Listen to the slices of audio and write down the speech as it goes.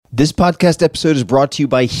This podcast episode is brought to you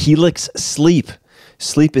by Helix Sleep.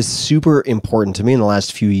 Sleep is super important to me. In the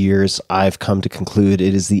last few years, I've come to conclude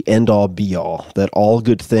it is the end-all be-all, that all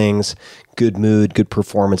good things, good mood, good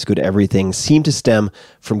performance, good everything seem to stem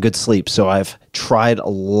from good sleep. So I've tried a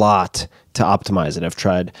lot to optimize it. I've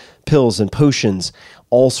tried pills and potions,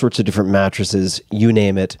 all sorts of different mattresses, you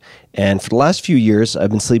name it. And for the last few years, I've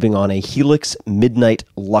been sleeping on a Helix Midnight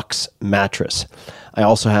Luxe mattress. I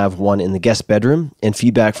also have one in the guest bedroom, and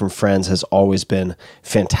feedback from friends has always been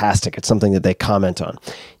fantastic. It's something that they comment on.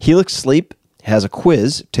 Helix Sleep has a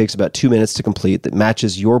quiz, it takes about 2 minutes to complete, that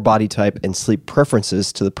matches your body type and sleep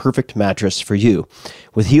preferences to the perfect mattress for you.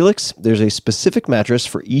 With Helix, there's a specific mattress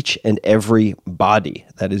for each and every body.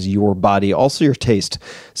 That is your body, also your taste.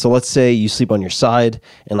 So let's say you sleep on your side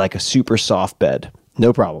and like a super soft bed.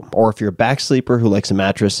 No problem. Or if you're a back sleeper who likes a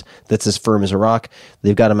mattress that's as firm as a rock,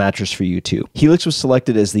 they've got a mattress for you too. Helix was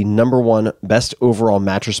selected as the #1 best overall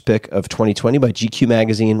mattress pick of 2020 by GQ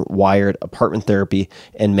Magazine, Wired, Apartment Therapy,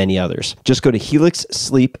 and many others. Just go to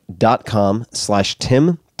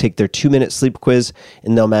helixsleep.com/Tim, take their 2-minute sleep quiz,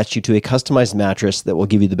 and they'll match you to a customized mattress that will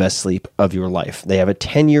give you the best sleep of your life. They have a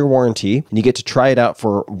 10-year warranty, and you get to try it out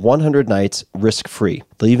for 100 nights risk-free.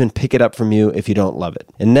 They'll even pick it up from you if you don't love it.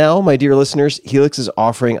 And now, my dear listeners, Helix is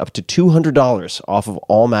offering up to $200 off of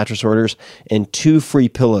all mattress orders and 2 free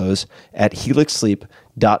pillows at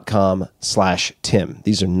helixsleep.com/Tim.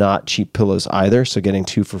 These are not cheap pillows either, so getting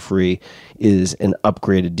 2 for free is an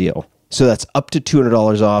upgraded deal. So that's up to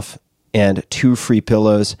 $200 off and 2 free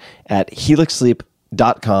pillows at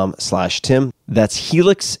helixsleep.com/Tim. That's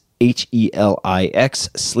Helix, Helix,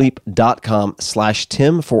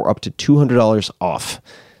 sleep.com/Tim for up to $200 off.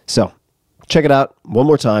 So check it out one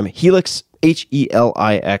more time. Helix,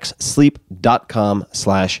 Helix,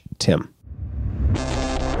 sleep.com/Tim.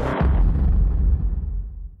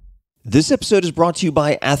 This episode is brought to you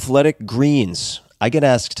by Athletic Greens. I get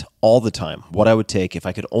asked all the time what I would take if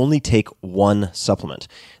I could only take one supplement.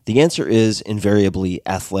 The answer is invariably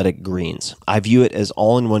Athletic Greens. I view it as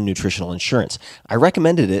all-in-one nutritional insurance. I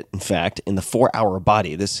recommended it, in fact, in the 4-Hour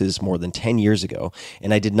Body. This is more than 10 years ago,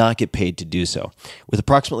 and I did not get paid to do so. With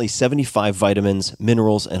approximately 75 vitamins,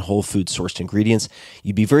 minerals, and whole food sourced ingredients,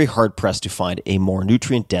 you'd be very hard-pressed to find a more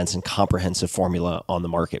nutrient-dense and comprehensive formula on the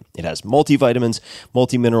market. It has multivitamins,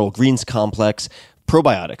 multi-mineral greens complex,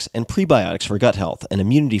 probiotics and prebiotics for gut health, an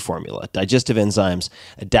immunity formula, digestive enzymes,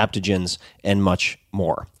 adaptogens, and much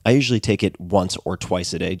more. I usually take it once or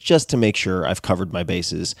twice a day just to make sure I've covered my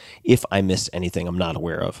bases if I missed anything I'm not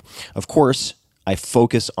aware of. Of course, I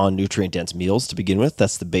focus on nutrient-dense meals to begin with.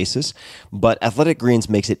 That's the basis. But Athletic Greens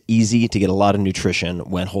makes it easy to get a lot of nutrition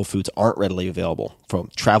when whole foods aren't readily available. From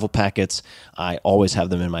travel packets, I always have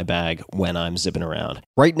them in my bag when I'm zipping around.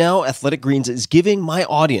 Right now, Athletic Greens is giving my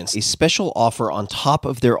audience a special offer on top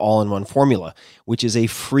of their all-in-one formula, which is a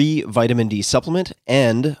free vitamin D supplement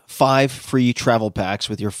and 5 free travel packs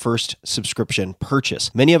with your first subscription purchase.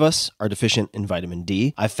 Many of us are deficient in vitamin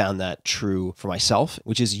D. I've found that true for myself,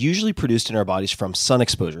 which is usually produced in our bodies from sun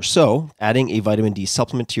exposure. So, adding a vitamin D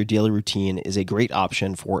supplement to your daily routine is a great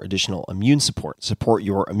option for additional immune support. Support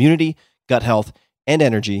your immunity, gut health, and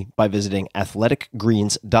energy by visiting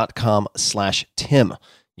athleticgreens.com/Tim.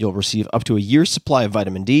 You'll receive up to a year's supply of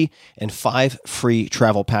vitamin D and 5 free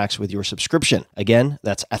travel packs with your subscription. Again,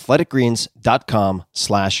 that's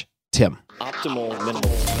athleticgreens.com/Tim. Optimal minimal.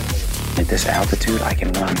 At this altitude, I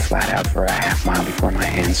can run flat out for a half mile before my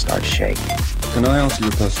hands start shaking. Can I answer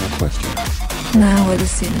your personal question? Now would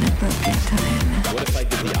seem an appropriate time. What if I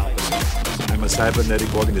did the opposite? I'm a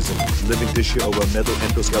cybernetic organism, living tissue over metal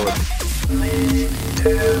endoskeleton.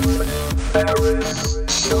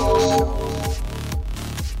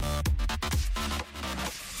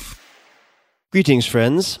 Greetings,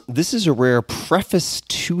 friends. This is a rare preface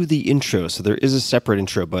to the intro, so there is a separate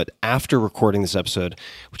intro, but after recording this episode,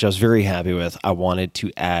 which I was very happy with, I wanted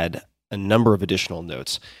to add a number of additional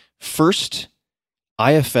notes. First,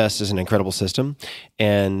 IFS is an incredible system,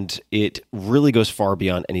 and it really goes far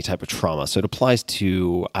beyond any type of trauma. So it applies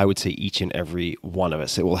to, I would say, each and every one of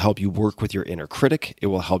us. It will help you work with your inner critic. It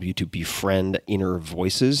will help you to befriend inner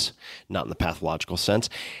voices, not in the pathological sense.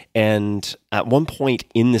 And at one point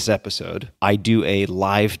in this episode, I do a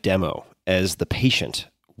live demo as the patient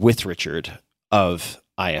with Richard of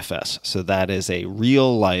IFS. So that is a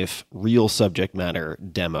real life, real subject matter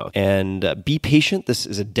demo. And be patient. This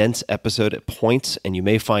is a dense episode at points, and you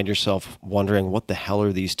may find yourself wondering, what the hell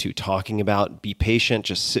are these two talking about? Be patient.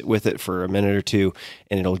 Just sit with it for a minute or two,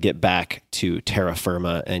 and it'll get back to terra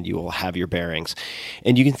firma, and you will have your bearings.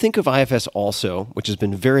 And you can think of IFS also, which has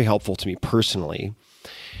been very helpful to me personally.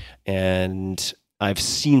 And I've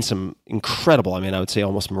seen some incredible, I would say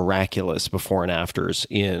almost miraculous before and afters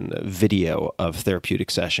in video of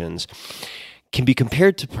therapeutic sessions, can be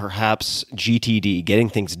compared to perhaps GTD, Getting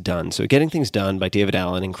Things Done. So Getting Things Done by David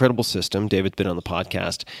Allen, incredible system. David's been on the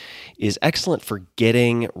podcast, is excellent for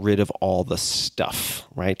getting rid of all the stuff,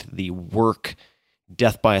 right? The work,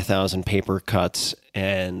 death by 1,000 paper cuts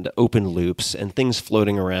and open loops and things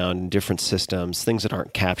floating around in different systems, things that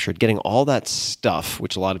aren't captured, getting all that stuff,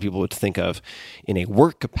 which a lot of people would think of in a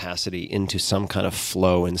work capacity, into some kind of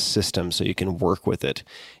flow and system so you can work with it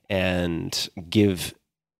and give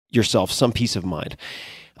yourself some peace of mind.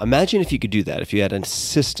 Imagine if you could do that, if you had a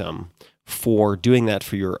system for doing that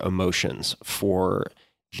for your emotions, for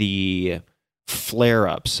the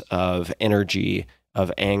flare-ups of energy,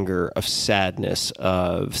 of anger, of sadness,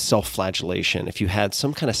 of self-flagellation, if you had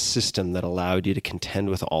some kind of system that allowed you to contend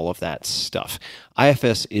with all of that stuff.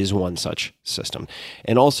 IFS is one such system.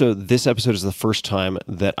 And also, this episode is the first time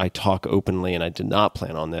that I talk openly, and I did not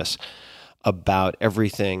plan on this, about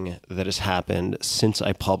everything that has happened since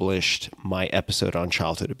I published my episode on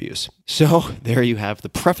childhood abuse. So there you have the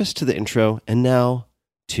preface to the intro, and now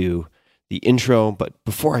to the intro. But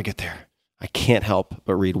before I get there, I can't help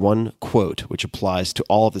but read one quote which applies to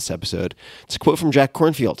all of this episode. It's a quote from Jack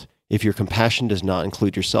Kornfield. If your compassion does not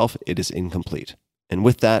include yourself, it is incomplete. And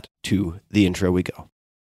with that, to the intro we go.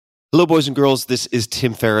 Hello, boys and girls. This is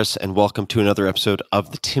Tim Ferriss, and welcome to another episode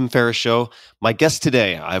of The Tim Ferriss Show. My guest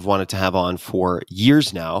today, I've wanted to have on for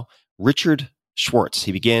years now, Richard Schwartz.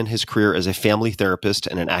 He began his career as a family therapist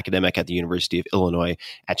and an academic at the University of Illinois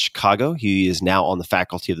at Chicago. He is now on the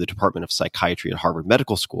faculty of the Department of Psychiatry at Harvard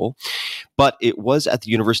Medical School. But it was at the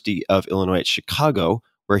University of Illinois at Chicago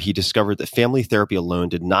where he discovered that family therapy alone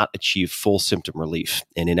did not achieve full symptom relief.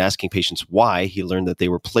 And in asking patients why, he learned that they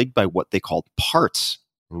were plagued by what they called parts.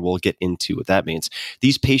 And we'll get into what that means.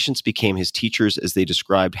 These patients became his teachers as they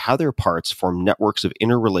described how their parts formed networks of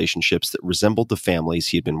interrelationships that resembled the families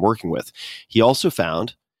he had been working with. He also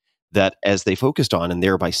found that as they focused on and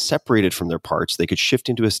thereby separated from their parts, they could shift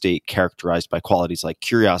into a state characterized by qualities like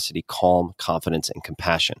curiosity, calm, confidence, and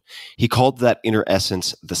compassion. He called that inner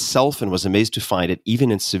essence the self and was amazed to find it even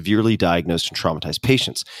in severely diagnosed and traumatized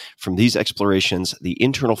patients. From these explorations, the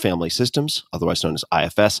internal family systems, otherwise known as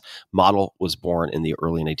IFS, model was born in the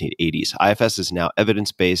early 1980s. IFS is now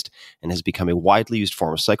evidence-based and has become a widely used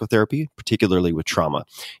form of psychotherapy, particularly with trauma.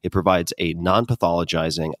 It provides a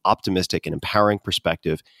non-pathologizing, optimistic, and empowering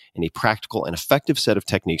perspective and a practical and effective set of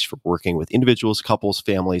techniques for working with individuals, couples,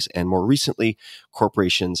 families, and more recently,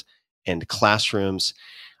 corporations and classrooms.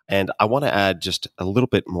 And I want to add just a little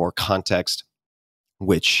bit more context,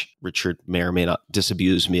 which Richard may or may not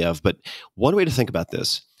disabuse me of. But one way to think about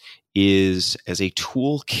this is as a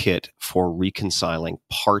toolkit for reconciling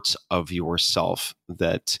parts of yourself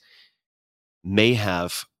that may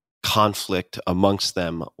have conflict amongst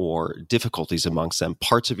them or difficulties amongst them,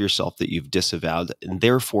 parts of yourself that you've disavowed. And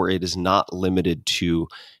therefore, it is not limited to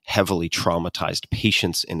heavily traumatized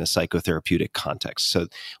patients in a psychotherapeutic context. So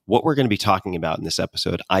what we're going to be talking about in this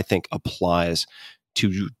episode, I think, applies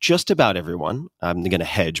to just about everyone. I'm going to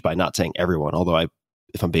hedge by not saying everyone, although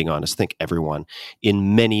if I'm being honest, think everyone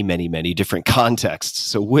in many, many, many different contexts.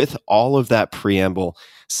 So with all of that preamble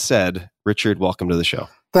said, Richard, welcome to the show.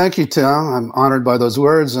 Thank you, Tim. I'm honored by those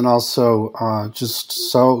words and also just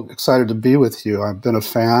so excited to be with you. I've been a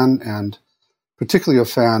fan, and particularly a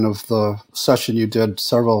fan of the session you did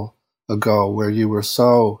several ago where you were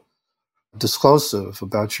so disclosive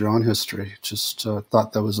about your own history. Just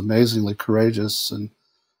thought that was amazingly courageous and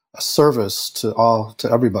a service to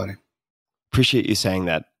everybody. Appreciate you saying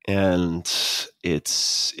that. And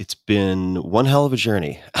it's been one hell of a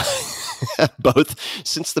journey. Both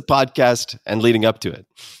since the podcast and leading up to it.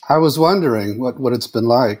 I was wondering what it's been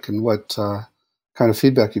like and what kind of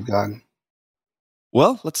feedback you've gotten.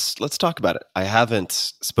 Well, let's talk about it. I haven't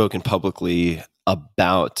spoken publicly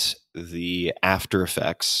about the after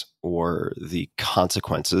effects or the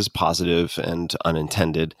consequences, positive and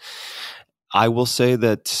unintended. I will say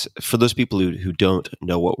that for those people who don't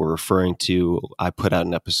know what we're referring to, I put out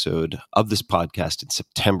an episode of this podcast in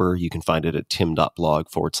September. You can find it at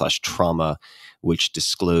tim.blog/trauma, which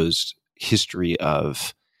disclosed history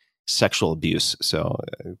of sexual abuse. So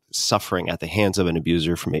suffering at the hands of an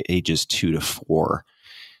abuser from ages 2 to 4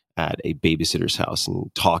 at a babysitter's house,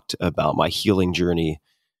 and talked about my healing journey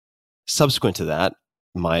subsequent to that,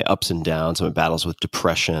 my ups and downs, my battles with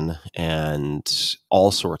depression, and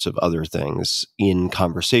all sorts of other things in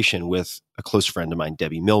conversation with a close friend of mine,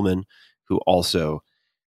 Debbie Millman, who also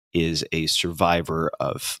is a survivor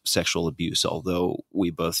of sexual abuse, although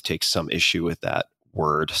we both take some issue with that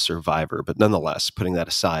word, survivor. But nonetheless, putting that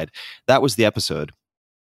aside, that was the episode.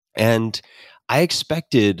 And I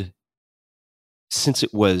expected, since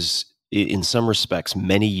it was in some respects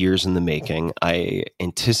many years in the making, I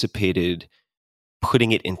anticipated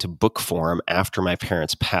putting it into book form after my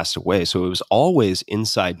parents passed away. So it was always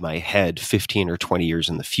inside my head, 15 or 20 years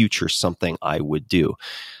in the future, something I would do.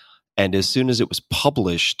 And as soon as it was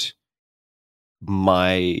published,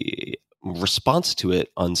 my response to it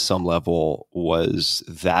on some level was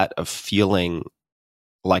that of feeling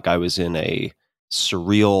like I was in a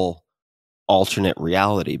surreal alternate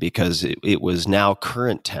reality, because it was now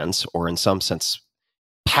current tense, or in some sense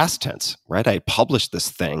past tense, right? I published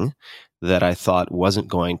this thing that I thought wasn't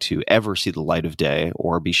going to ever see the light of day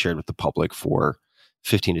or be shared with the public for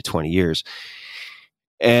 15 to 20 years.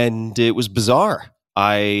 And it was bizarre.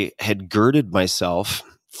 I had girded myself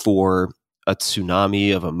for a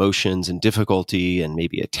tsunami of emotions and difficulty and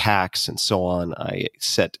maybe attacks and so on. I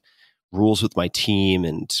set rules with my team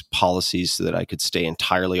and policies so that I could stay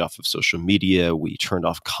entirely off of social media. We turned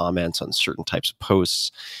off comments on certain types of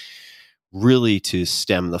posts, really to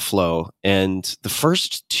stem the flow. And the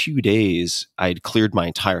first 2 days, I'd cleared my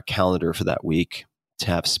entire calendar for that week to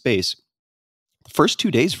have space. The first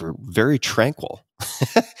 2 days were very tranquil.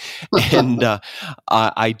 And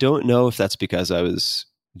I don't know if that's because I was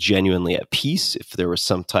genuinely at peace, if there was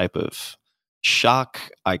some type of shock.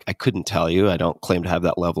 I couldn't tell you. I don't claim to have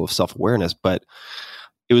that level of self-awareness, but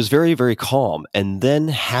it was very, very calm. And then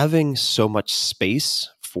having so much space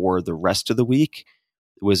for the rest of the week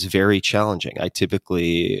was very challenging. I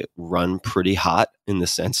typically run pretty hot in the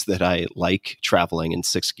sense that I like traveling in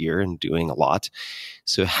sixth gear and doing a lot.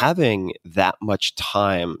 So having that much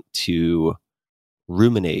time to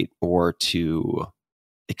ruminate or to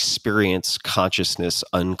experience consciousness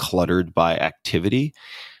uncluttered by activity,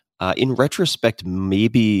 in retrospect,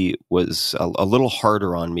 maybe was a little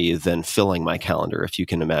harder on me than filling my calendar, if you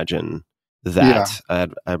can imagine that. Yeah.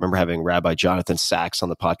 I remember having Rabbi Jonathan Sachs on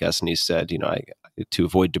the podcast, and he said, to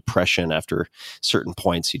avoid depression after certain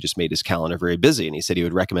points, he just made his calendar very busy, and he said he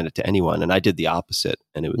would recommend it to anyone. And I did the opposite,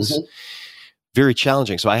 and it was very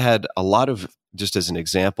challenging. So I had a lot of, just as an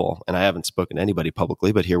example, and I haven't spoken to anybody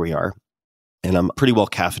publicly, but here we are, and I'm pretty well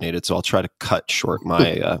caffeinated, so I'll try to cut short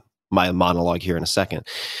my my monologue here in a second.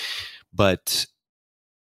 But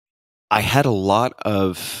I had a lot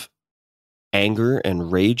of anger and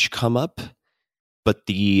rage come up, but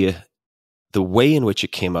the way in which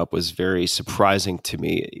it came up was very surprising to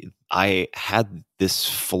me. I had this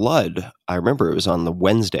flood. I remember it was on the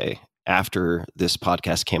Wednesday after this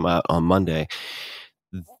podcast came out on Monday.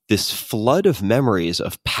 This flood of memories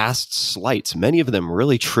of past slights, many of them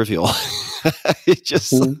really trivial.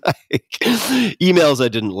 Just like emails I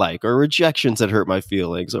didn't like, or rejections that hurt my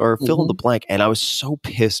feelings, or fill in the blank. And I was so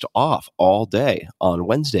pissed off all day on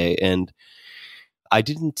Wednesday. And I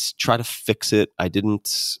didn't try to fix it. I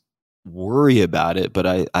didn't worry about it, but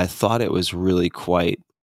I thought it was really quite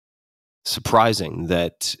surprising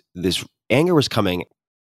that this anger was coming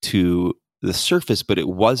to the surface, but it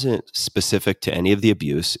wasn't specific to any of the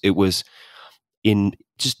abuse. It was in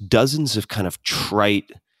just dozens of kind of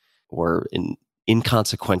trite or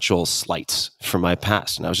inconsequential slights from my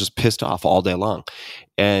past. And I was just pissed off all day long.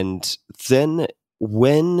 And then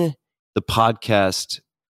when the podcast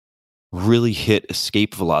really hit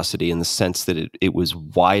escape velocity, in the sense that it was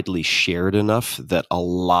widely shared enough that a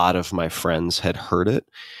lot of my friends had heard it,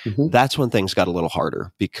 that's when things got a little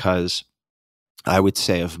harder, because I would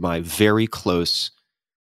say of my very close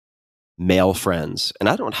male friends, and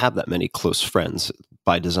I don't have that many close friends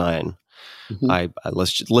by design.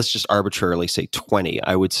 Let's just arbitrarily say 20.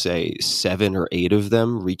 I would say 7 or 8 of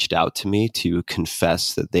them reached out to me to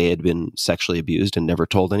confess that they had been sexually abused and never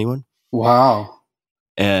told anyone. Wow.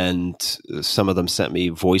 And some of them sent me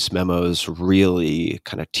voice memos, really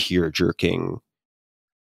kind of tear-jerking,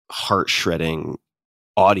 heart-shredding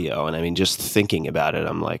audio. And I mean, just thinking about it,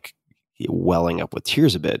 I'm like welling up with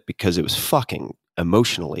tears a bit, because it was fucking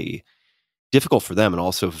emotionally difficult for them, and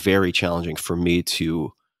also very challenging for me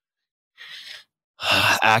to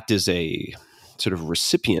act as a sort of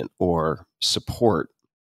recipient or support.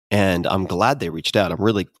 And I'm glad they reached out. I'm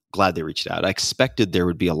really glad they reached out. I expected there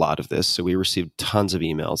would be a lot of this. So we received tons of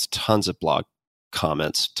emails, tons of blog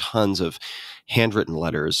comments, tons of handwritten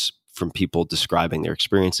letters from people describing their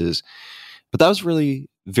experiences. But that was really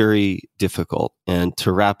very difficult. And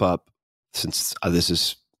to wrap up, since this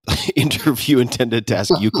is interview intended to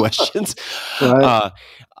ask you questions, right.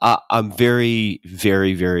 I'm very,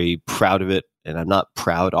 very, very proud of it. And I'm not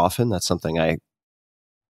proud often. That's something I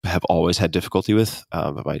have always had difficulty with.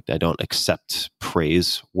 I don't accept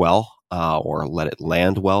praise well, or let it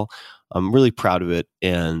land well. I'm really proud of it,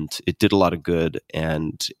 and it did a lot of good,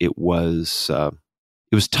 and it was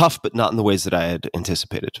tough, but not in the ways that I had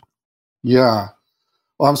anticipated. Yeah.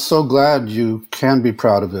 Well, I'm so glad you can be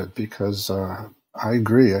proud of it, because I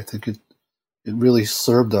agree. I think it really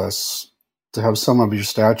served us to have someone of your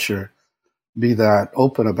stature be that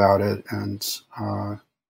open about it, and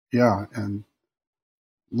and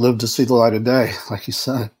live to see the light of day, like you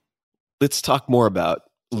said. Let's talk more about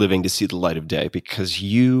living to see the light of day, because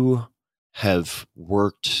you have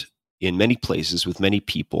worked in many places with many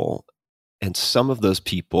people, and some of those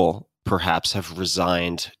people perhaps have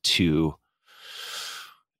resigned to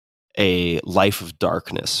a life of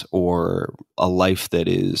darkness, or a life that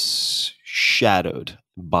is shadowed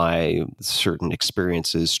by certain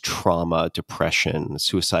experiences, trauma, depression,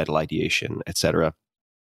 suicidal ideation, etc.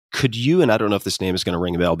 Could you, and I don't know if this name is going to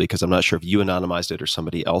ring a bell because I'm not sure if you anonymized it or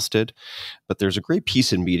somebody else did, but there's a great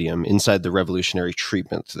piece in Medium, Inside the Revolutionary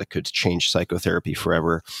Treatment, that could change psychotherapy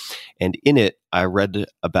forever. And in it, I read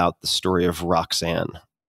about the story of Roxanne,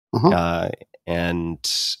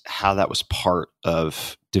 and how that was part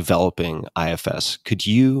of developing IFS. Could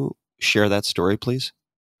you share that story, please?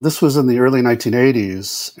 This was in the early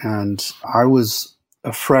 1980s, and I was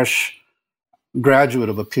a fresh graduate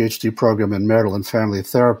of a PhD program in marital and family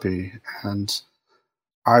therapy, and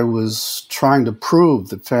I was trying to prove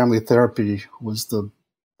that family therapy was the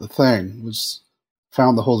thing, was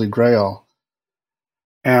found the Holy Grail.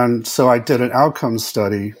 And so I did an outcome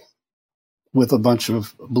study with a bunch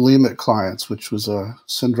of bulimic clients, which was a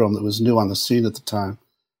syndrome that was new on the scene at the time.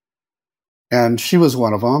 And she was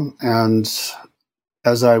one of them. And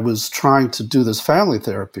as I was trying to do this family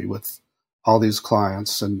therapy with all these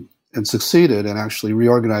clients and succeeded in actually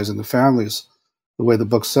reorganizing the families the way the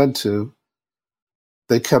book said to,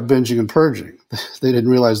 they kept binging and purging. They didn't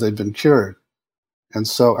realize they'd been cured. And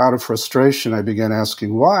so out of frustration, I began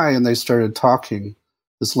asking why, and they started talking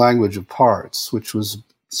this language of parts, which was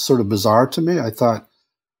sort of bizarre to me. I thought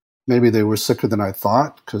maybe they were sicker than I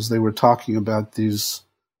thought, because they were talking about these,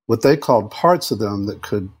 what they called parts of them that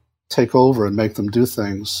could take over and make them do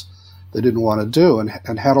things they didn't want to do, and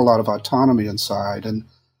had a lot of autonomy inside. And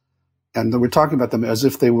they were talking about them as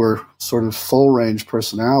if they were sort of full-range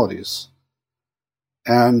personalities.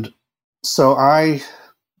 And so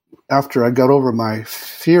after I got over my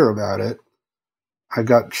fear about it, I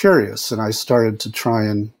got curious, and I started to try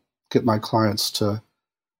and get my clients to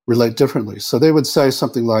relate differently. So they would say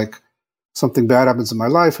something like, something bad happens in my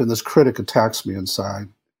life, and this critic attacks me inside,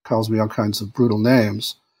 calls me all kinds of brutal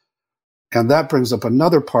names. And that brings up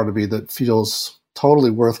another part of me that feels totally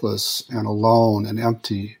worthless and alone and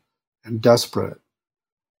empty and desperate.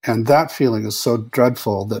 And that feeling is so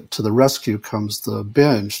dreadful that to the rescue comes the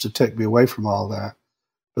binge to take me away from all that.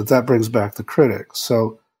 But that brings back the critic.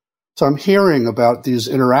 So I'm hearing about these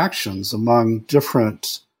interactions among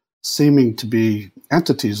different seeming to be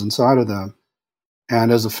entities inside of them.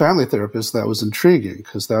 And as a family therapist, that was intriguing,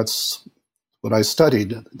 because that's what I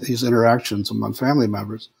studied, these interactions among family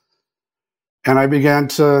members. And I began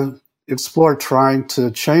to explore trying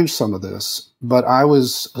to change some of this, but I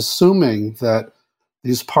was assuming that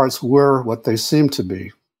these parts were what they seem to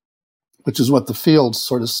be, which is what the field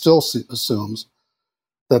sort of still assumes,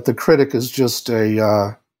 that the critic is just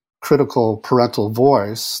a critical parental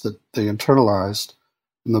voice that they internalized,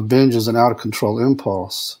 and the binge is an out-of-control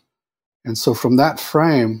impulse. And so from that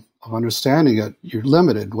frame of understanding it, you're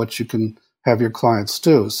limited what you can have your clients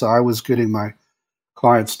do. So I was getting my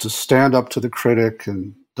clients to stand up to the critic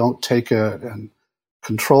and don't take it and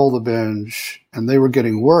control the binge, and they were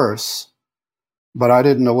getting worse, but I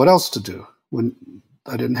didn't know what else to do. When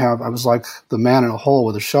I was like the man in a hole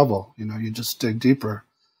with a shovel, you just dig deeper.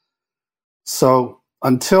 So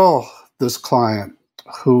until this client,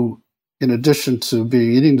 who, in addition to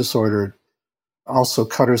being eating disordered, also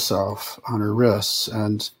cut herself on her wrists,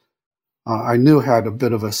 and I knew had a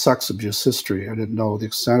bit of a sex abuse history. I didn't know the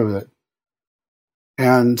extent of it.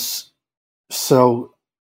 And so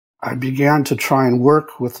I began to try and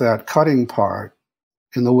work with that cutting part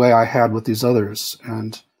in the way I had with these others.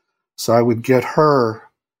 And so I would get her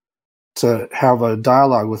to have a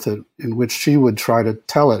dialogue with it in which she would try to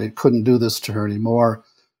tell it couldn't do this to her anymore.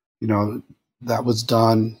 That was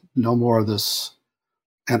done, no more of this.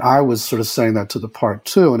 And I was sort of saying that to the part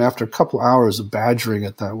too. And after a couple hours of badgering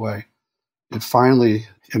it that way, it finally,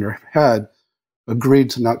 in her head, agreed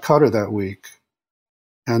to not cut her that week.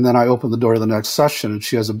 And then I opened the door to the next session, and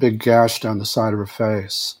she has a big gash down the side of her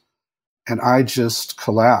face. And I just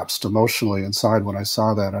collapsed emotionally inside when I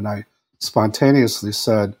saw that. And I spontaneously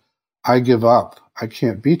said, I give up. I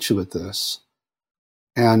can't beat you with this.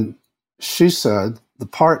 And she said, the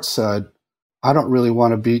part said, I don't really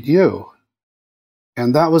want to beat you.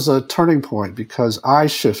 And that was a turning point because I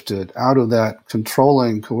shifted out of that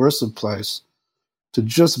controlling, coercive place to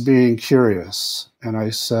just being curious. And I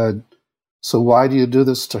said, so why do you do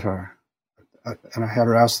this to her? And I had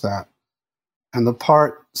her ask that. And the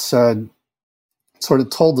part said, sort of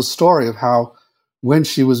told the story of how when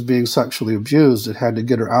she was being sexually abused, it had to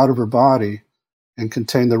get her out of her body and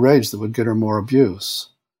contain the rage that would get her more abuse.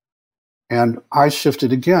 And I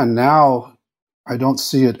shifted again. Now I don't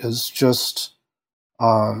see it as just,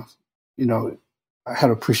 I had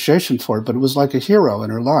appreciation for it, but it was like a hero in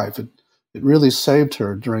her life. It really saved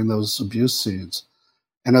her during those abuse scenes.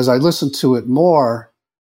 And as I listened to it more,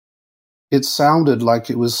 it sounded like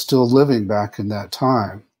it was still living back in that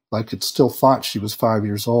time, like it still thought she was 5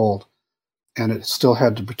 years old, and it still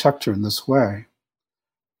had to protect her in this way.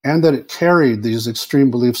 And that it carried these extreme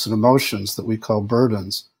beliefs and emotions that we call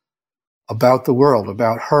burdens about the world,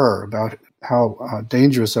 about her, about how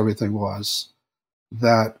dangerous everything was,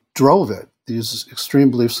 that drove it. These extreme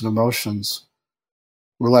beliefs and emotions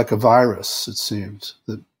were like a virus, it seemed,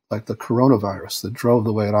 that like the coronavirus that drove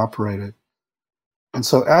the way it operated. And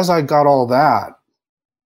so as I got all that,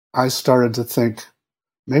 I started to think,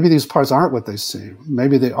 maybe these parts aren't what they seem.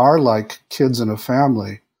 Maybe they are like kids in a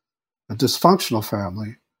family, a dysfunctional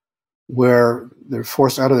family, where they're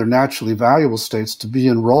forced out of their naturally valuable states to be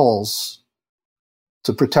in roles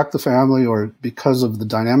to protect the family or because of the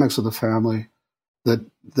dynamics of the family that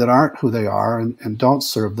aren't who they are and don't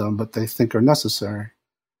serve them, but they think are necessary.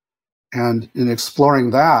 And in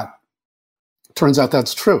exploring that, it turns out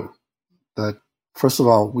that's true. That, first of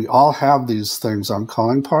all, we all have these things I'm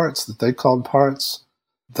calling parts, that they called parts,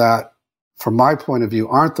 that, from my point of view,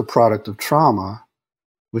 aren't the product of trauma,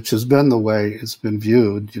 which has been the way it's been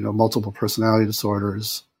viewed, multiple personality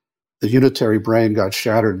disorders. The unitary brain got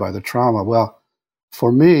shattered by the trauma. Well,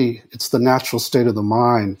 for me, it's the natural state of the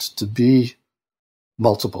mind to be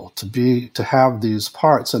multiple, to have these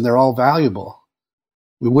parts, and they're all valuable.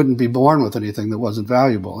 We wouldn't be born with anything that wasn't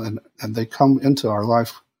valuable, and they come into our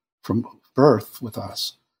life from birth with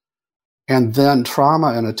us. And then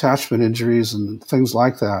trauma and attachment injuries and things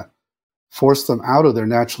like that force them out of their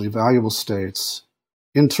naturally valuable states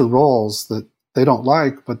into roles that they don't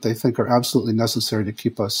like, but they think are absolutely necessary to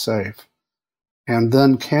keep us safe, and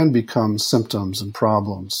then can become symptoms and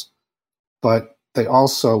problems. But they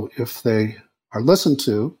also, if they are listened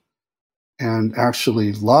to and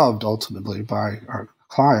actually loved ultimately by our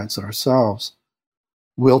clients and ourselves,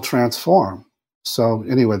 will transform. So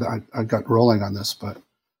anyway, I got rolling on this, but...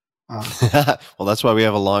 Well, that's why we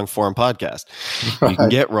have a long form podcast. Right. You can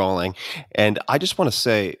get rolling. And I just want to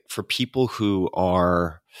say, for people who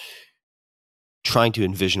are trying to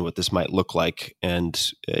envision what this might look like,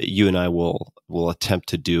 and you and I will attempt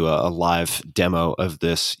to do a live demo of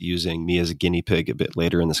this using me as a guinea pig a bit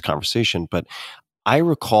later in this conversation. But I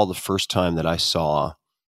recall the first time that I saw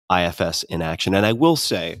IFS in action. And I will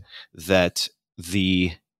say that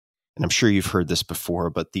and I'm sure you've heard this before,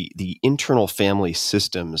 but the internal family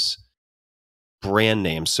systems brand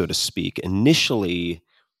name, so to speak, initially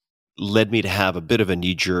led me to have a bit of a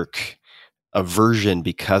knee-jerk aversion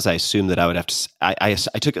because I assumed that I would have to, I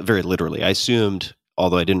took it very literally. I assumed,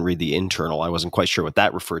 although I didn't read the internal, I wasn't quite sure what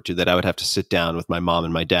that referred to, that I would have to sit down with my mom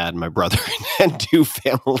and my dad and my brother and do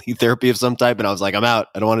family therapy of some type. And I was like, I'm out.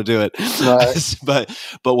 I don't want to do it. Right.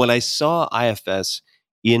 But when I saw IFS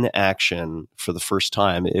in action for the first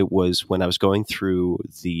time, it was when I was going through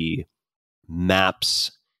the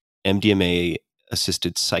MAPS MDMA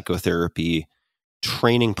assisted psychotherapy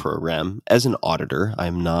training program as an auditor.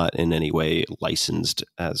 I'm not in any way licensed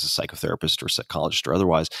as a psychotherapist or psychologist or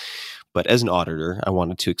otherwise, but as an auditor, I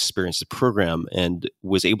wanted to experience the program and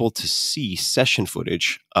was able to see session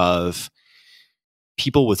footage of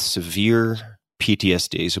people with severe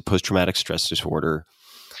PTSD, so post-traumatic stress disorder,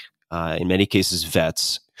 in many cases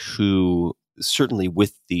vets, who certainly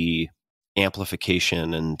with the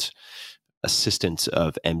amplification and assistance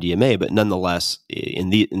of MDMA, but nonetheless, in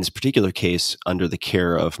this particular case, under the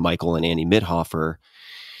care of Michael and Annie Mithofer,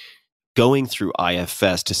 going through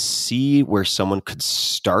IFS to see where someone could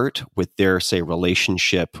start with their, say,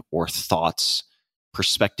 relationship or thoughts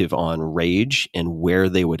perspective on rage and where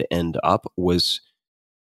they would end up was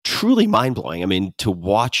truly mind-blowing. I mean, to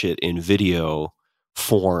watch it in video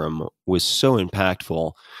form was so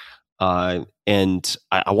impactful. And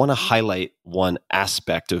I want to highlight one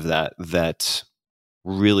aspect of that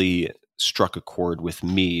really struck a chord with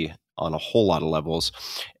me on a whole lot of levels.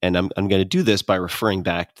 And I'm going to do this by referring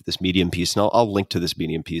back to this Medium piece. And I'll link to this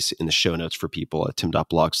Medium piece in the show notes for people at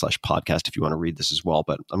tim.blog/podcast if you want to read this as well.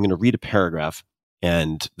 But I'm going to read a paragraph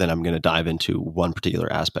and then I'm going to dive into one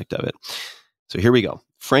particular aspect of it. So here we go.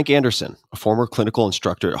 Frank Anderson, a former clinical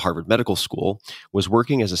instructor at Harvard Medical School, was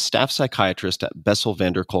working as a staff psychiatrist at Bessel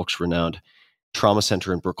van der Kolk's renowned trauma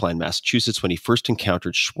center in Brookline, Massachusetts, when he first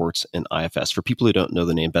encountered Schwartz and IFS. For people who don't know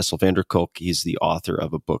the name Bessel van der Kolk, he's the author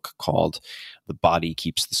of a book called The Body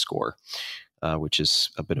Keeps the Score, which is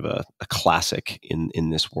a bit of a classic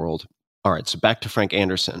in this world. All right, so back to Frank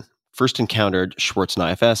Anderson. First encountered Schwartz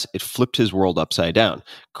and IFS, it flipped his world upside down.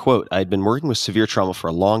 Quote, I had been working with severe trauma for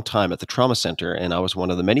a long time at the trauma center, and I was one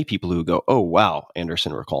of the many people who go, oh, wow,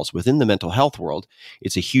 Anderson recalls. Within the mental health world,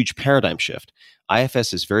 it's a huge paradigm shift.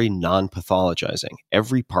 IFS is very non-pathologizing.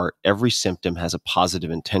 Every part, every symptom has a positive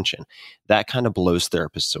intention. That kind of blows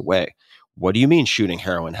therapists away. What do you mean shooting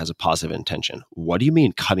heroin has a positive intention? What do you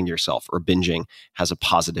mean cutting yourself or binging has a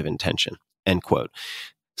positive intention? End quote.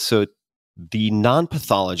 So the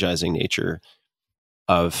non-pathologizing nature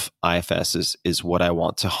of IFS is what I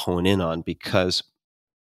want to hone in on, because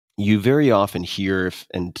you very often hear,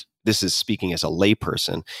 and this is speaking as a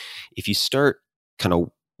layperson, if you start kind of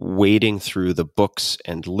wading through the books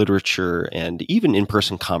and literature and even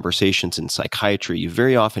in-person conversations in psychiatry, you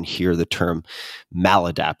very often hear the term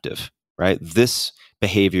maladaptive, right? This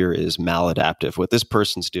behavior is maladaptive. What this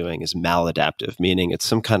person's doing is maladaptive, meaning it's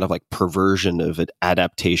some kind of like perversion of an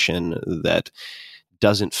adaptation that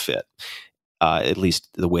doesn't fit, at least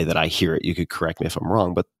the way that I hear it. You could correct me if I'm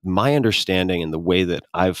wrong, but my understanding and the way that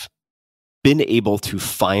I've been able to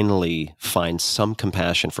finally find some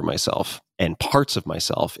compassion for myself and parts of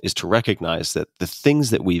myself is to recognize that the things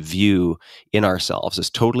that we view in ourselves as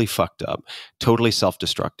totally fucked up, totally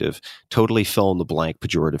self-destructive, totally fill in the blank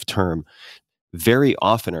pejorative term, very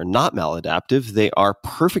often are not maladaptive. They are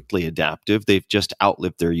perfectly adaptive. They've just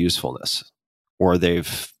outlived their usefulness, or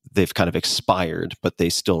they've kind of expired, but they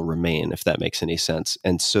still remain, if that makes any sense.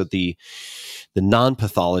 And so the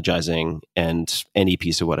non-pathologizing and any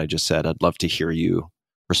piece of what I just said, I'd love to hear you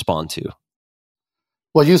respond to.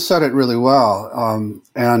 Well, you said it really well.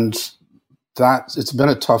 And that it's been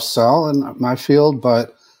a tough sell in my field,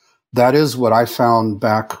 but that is what I found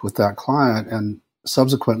back with that client and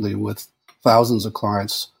subsequently with thousands of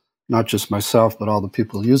clients, not just myself, but all the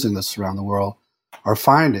people using this around the world, are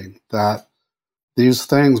finding that these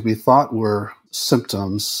things we thought were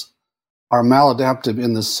symptoms are maladaptive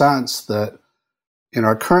in the sense that in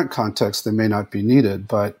our current context, they may not be needed,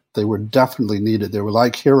 but they were definitely needed. They were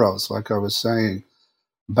like heroes, like I was saying,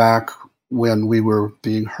 back when we were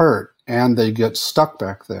being hurt, and they get stuck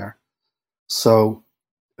back there. So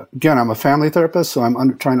again, I'm a family therapist, so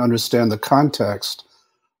I'm trying to understand the context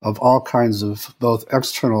of all kinds of both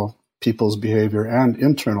external people's behavior and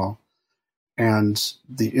internal. And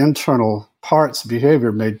the internal parts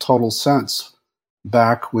behavior made total sense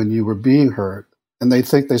back when you were being hurt. And they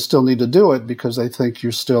think they still need to do it because they think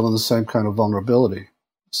you're still in the same kind of vulnerability.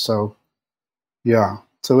 So, yeah.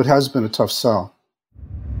 So it has been a tough sell.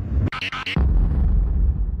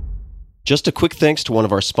 Just a quick thanks to one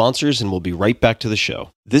of our sponsors, and we'll be right back to the show.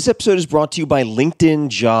 This episode is brought to you by LinkedIn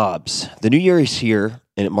Jobs. The new year is here,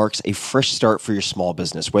 and it marks a fresh start for your small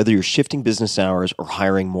business. Whether you're shifting business hours or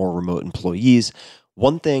hiring more remote employees,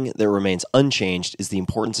 one thing that remains unchanged is the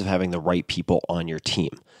importance of having the right people on your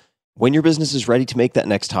team. When your business is ready to make that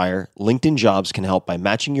next hire, LinkedIn Jobs can help by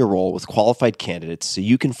matching your role with qualified candidates so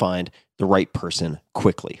you can find the right person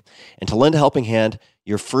quickly. And to lend a helping hand,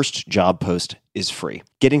 your first job post is free.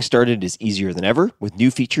 Getting started is easier than ever with new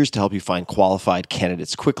features to help you find qualified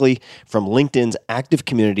candidates quickly from LinkedIn's active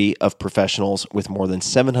community of professionals with more than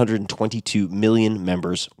 722 million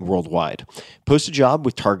members worldwide. Post a job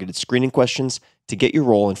with targeted screening questions to get your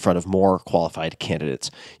role in front of more qualified candidates.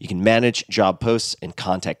 You can manage job posts and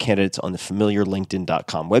contact candidates on the familiar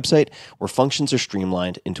LinkedIn.com website, where functions are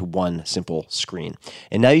streamlined into one simple screen.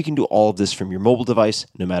 And now you can do all of this from your mobile device,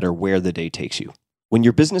 no matter where the day takes you. When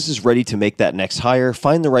your business is ready to make that next hire,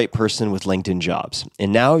 find the right person with LinkedIn Jobs.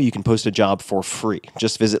 And now you can post a job for free.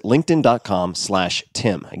 Just visit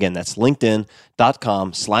linkedin.com/Tim. Again, that's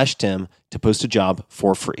linkedin.com/Tim to post a job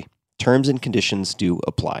for free. Terms and conditions do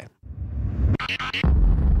apply.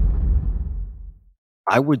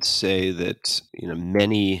 I would say that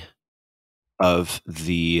many of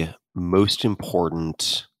the most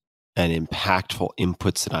important and impactful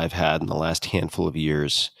inputs that I've had in the last handful of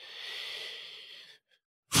years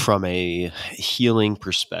from a healing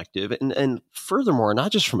perspective, and furthermore,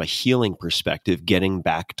 not just from a healing perspective, getting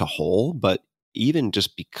back to whole, but even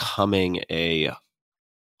just becoming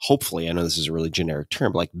hopefully, I know this is a really generic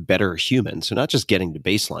term, but like better human. So not just getting to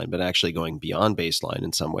baseline, but actually going beyond baseline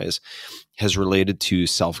in some ways, has related to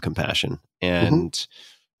self-compassion. And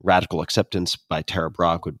Radical Acceptance by Tara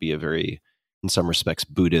Brach would be a very, in some respects,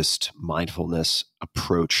 Buddhist mindfulness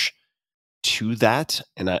approach to that.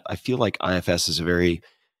 And I feel like IFS is a very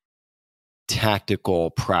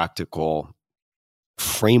tactical, practical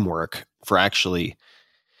framework for actually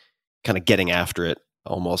kind of getting after it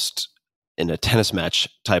almost in a tennis match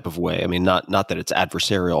type of way. I mean, not that it's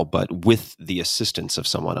adversarial, but with the assistance of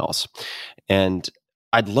someone else. And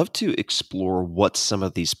I'd love to explore what some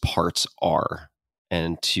of these parts are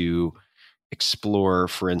and to explore,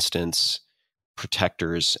 for instance,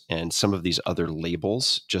 protectors and some of these other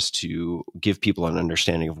labels just to give people an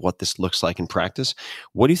understanding of what this looks like in practice.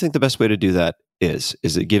 What do you think the best way to do that is?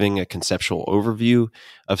 Is it giving a conceptual overview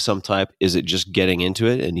of some type? Is it just getting into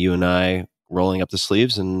it and you and I rolling up the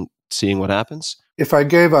sleeves and seeing what happens? If I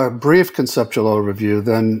gave a brief conceptual overview,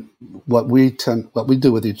 then what we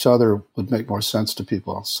do with each other would make more sense to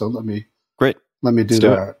people. So let me do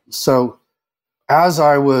that. So as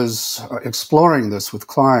I was exploring this with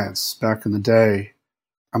clients back in the day,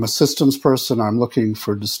 I'm a systems person. I'm looking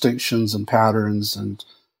for distinctions and patterns. And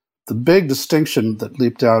the big distinction that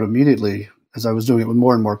leaped out immediately as I was doing it with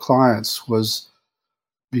more and more clients was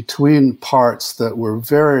between parts that were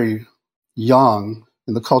very young,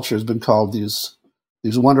 and the culture has been called these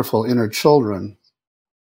wonderful inner children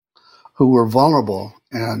who were vulnerable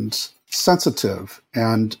and sensitive,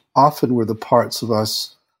 and often were the parts of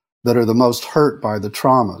us that are the most hurt by the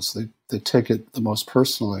traumas. They take it the most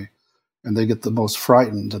personally, and they get the most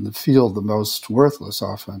frightened, and they feel the most worthless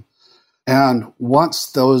often. And once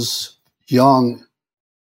those young,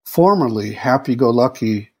 formerly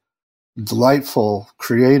happy-go-lucky, delightful,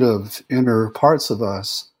 creative inner parts of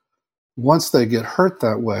us, once they get hurt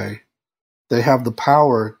that way, they have the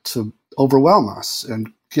power to overwhelm us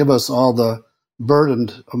and give us all the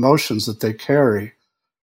burdened emotions that they carry.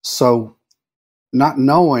 So not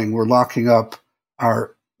knowing we're locking up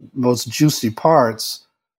our most juicy parts,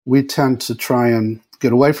 we tend to try and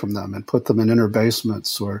get away from them and put them in inner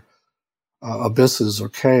basements or abysses or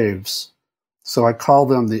caves. So I call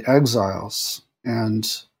them the exiles. And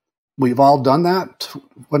we've all done that to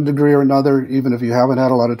one degree or another, even if you haven't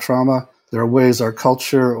had a lot of trauma. There are ways our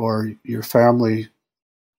culture or your family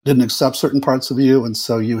didn't accept certain parts of you, and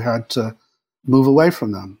so you had to move away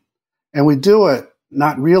from them. And we do it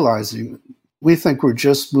not realizing. We think we're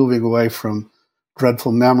just moving away from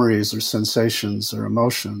dreadful memories or sensations or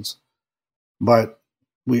emotions, but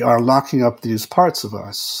we are locking up these parts of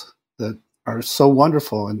us that are so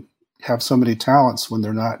wonderful and have so many talents when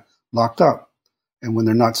they're not locked up and when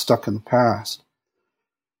they're not stuck in the past.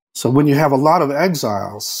 So when you have a lot of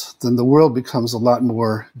exiles, then the world becomes a lot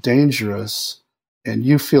more dangerous and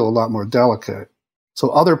you feel a lot more delicate. So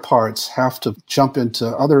other parts have to jump into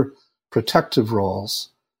other protective roles,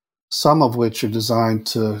 some of which are designed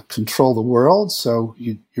to control the world so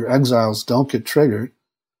your exiles don't get triggered.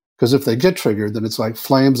 Because if they get triggered, then it's like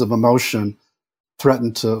flames of emotion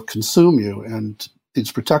threaten to consume you. And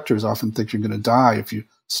these protectors often think you're going to die if you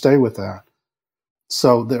stay with that.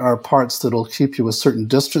 So there are parts that'll keep you a certain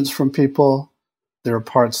distance from people. There are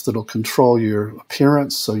parts that'll control your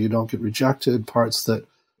appearance so you don't get rejected, parts that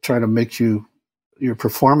try to make your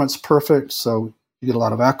performance perfect so you get a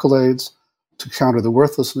lot of accolades to counter the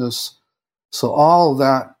worthlessness. So all of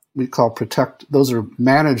that we call those are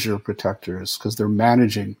manager protectors because they're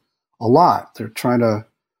managing a lot. They're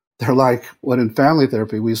like what in family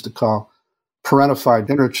therapy we used to call parentified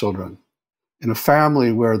inner children. In a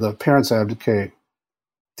family where the parents abdicate,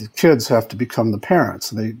 the kids have to become the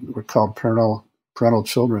parents. They were called parental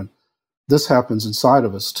children. This happens inside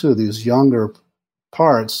of us too. These younger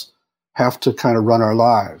parts have to kind of run our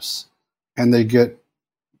lives. And they get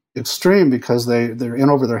extreme because they're in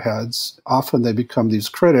over their heads. Often they become these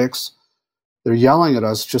critics. They're yelling at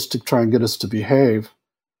us just to try and get us to behave.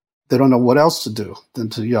 They don't know what else to do than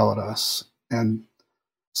to yell at us. And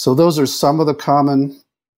so those are some of the common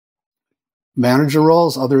manager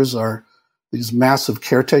roles. Others are these massive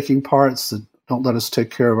caretaking parts that don't let us take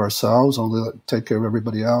care of ourselves, only take care of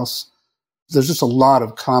everybody else. There's just a lot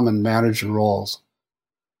of common manager roles.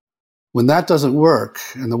 When that doesn't work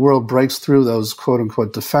and the world breaks through those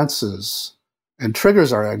quote-unquote defenses and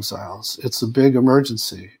triggers our exiles, it's a big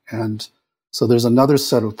emergency. And so there's another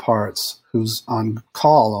set of parts who's on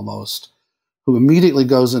call almost, who immediately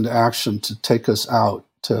goes into action to take us out,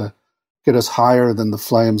 to get us higher than the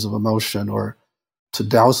flames of emotion, or to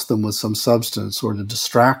douse them with some substance, or to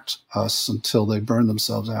distract us until they burn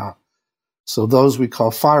themselves out. So those we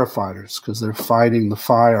call firefighters, because they're fighting the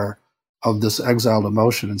fire of this exiled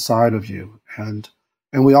emotion inside of you. And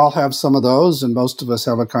we all have some of those, and most of us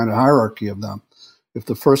have a kind of hierarchy of them. If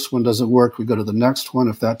the first one doesn't work, we go to the next one.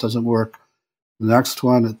 If that doesn't work, the next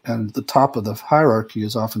one. And the top of the hierarchy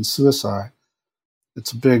is often suicide.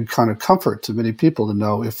 it's a big kind of comfort to many people to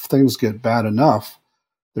know if things get bad enough,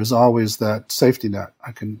 there's always that safety net.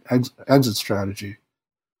 I can exit strategy.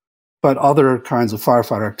 But other kinds of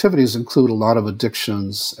firefighter activities include a lot of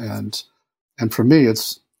addictions, and for me,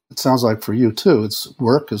 it sounds like for you too. It's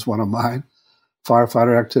work is one of mine.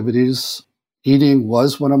 Firefighter activities, eating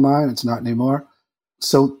was one of mine. It's not anymore.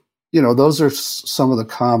 So those are some of the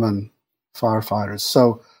common firefighters.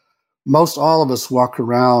 So most all of us walk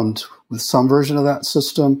around with some version of that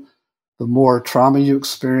system. The more trauma you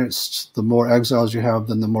experienced, the more exiles you have,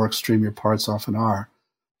 then the more extreme your parts often are.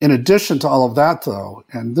 In addition to all of that, though,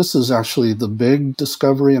 and this is actually the big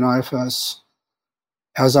discovery in IFS,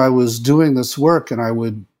 as I was doing this work, and I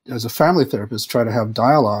would, as a family therapist, try to have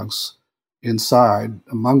dialogues inside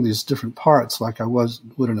among these different parts like I would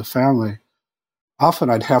in a family, often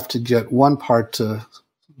I'd have to get one part to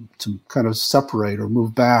kind of separate or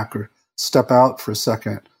move back or step out for a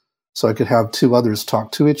second so I could have two others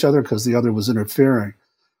talk to each other because the other was interfering.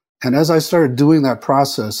 And as I started doing that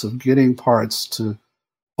process of getting parts to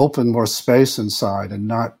open more space inside and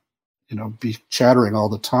not, be chattering all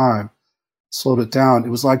the time, slowed it down, it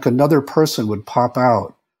was like another person would pop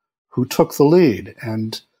out who took the lead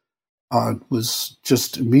and was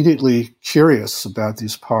just immediately curious about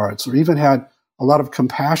these parts, or even had a lot of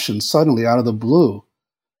compassion suddenly out of the blue,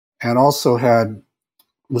 and also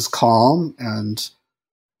was calm and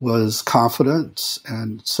was confident.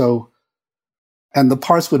 And the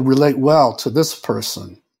parts would relate well to this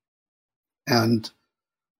person. And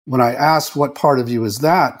when I asked what part of you is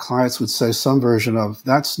that, clients would say some version of,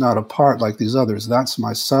 that's not a part like these others, that's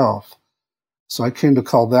myself. So I came to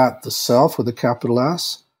call that the self with a capital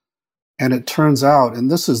S. And it turns out, and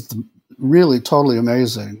this is really totally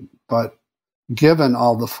amazing, but given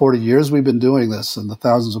all the 40 years we've been doing this and the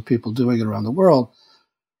thousands of people doing it around the world,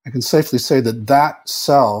 I can safely say that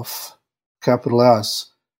self, capital S,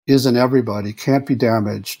 is in everybody, can't be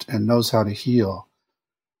damaged, and knows how to heal,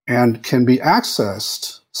 and can be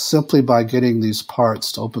accessed simply by getting these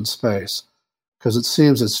parts to open space, because it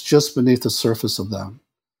seems it's just beneath the surface of them.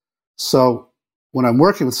 So when I'm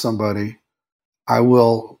working with somebody, I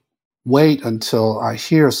will wait until I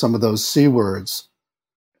hear some of those C words.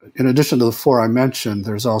 In addition to the 4 I mentioned,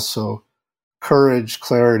 there's also courage,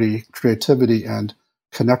 clarity, creativity, and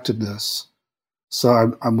connectedness.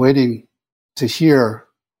 So I'm waiting to hear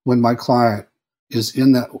when my client is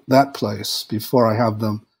in that place before I have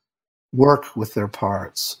them work with their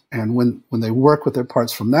parts. And when they work with their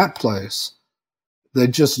parts from that place, they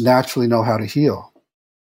just naturally know how to heal.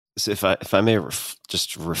 So if I may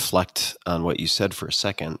just reflect on what you said for a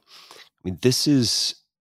second, I mean, this is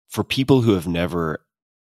for people who have never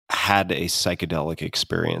had a psychedelic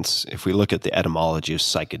experience. If we look at the etymology of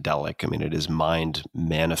psychedelic, I mean, it is mind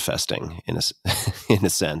manifesting in a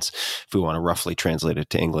sense, if we want to roughly translate it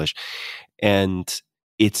to English. And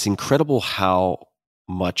it's incredible how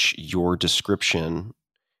much your description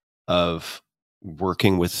of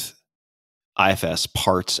working with IFS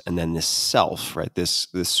parts and then this self, right? This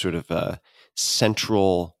sort of a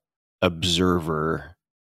central observer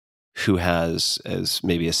who has, as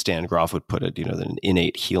maybe as Stan Grof would put it, an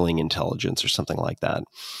innate healing intelligence or something like that.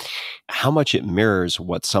 How much it mirrors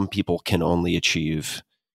what some people can only achieve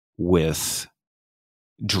with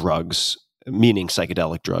drugs, meaning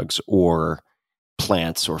psychedelic drugs or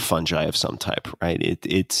plants or fungi of some type, right?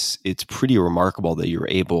 It's pretty remarkable that you're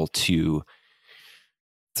able to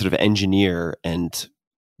sort of engineer and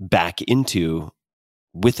back into,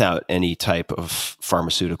 without any type of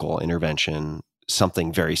pharmaceutical intervention,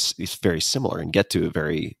 something very, very similar and get to a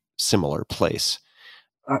very similar place.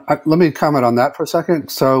 Let me comment on that for a second.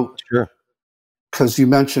 So, sure, because you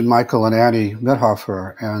mentioned Michael and Annie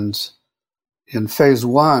Mithoefer, and in phase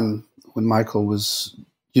 1, when Michael was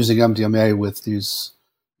using MDMA with these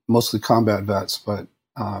mostly combat vets, but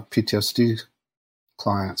PTSD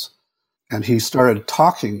clients, and he started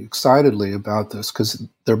talking excitedly about this because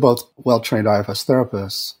they're both well-trained IFS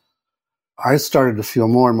therapists, I started to feel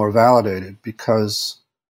more and more validated, because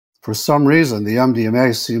for some reason the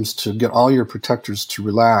MDMA seems to get all your protectors to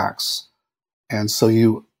relax. And so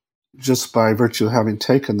you, just by virtue of having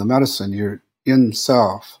taken the medicine, you're in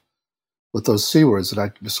self with those C words that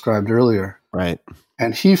I described earlier. Right.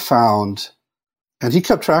 And he found, and he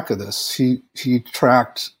kept track of this, he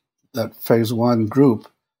tracked that phase 1 group,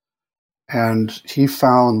 and he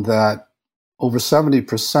found that over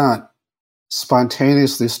 70%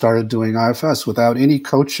 spontaneously started doing IFS without any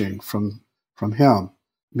coaching from him,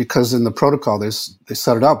 because in the protocol they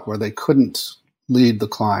set it up where they couldn't lead the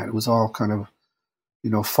client. It was all kind of,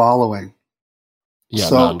 following. Yeah,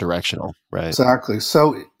 so, non-directional, right? Exactly.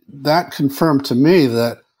 So that confirmed to me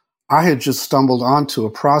that I had just stumbled onto a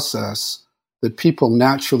process that people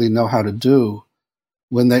naturally know how to do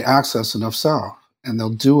when they access enough self, and they'll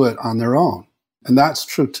do it on their own. And that's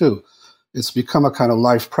true too. It's become a kind of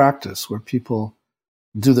life practice where people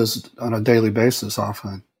do this on a daily basis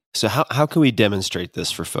often. So how can we demonstrate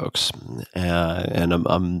this for folks? And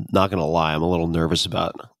I'm not going to lie, I'm a little nervous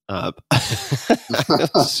about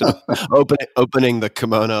so opening the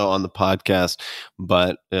kimono on the podcast,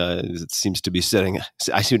 but it seems to be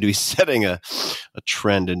I seem to be setting a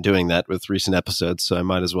trend in doing that with recent episodes. So I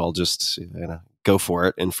might as well just go for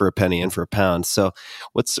it, in for a penny, in for a pound. So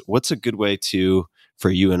what's a good way for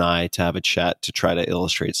you and I to have a chat to try to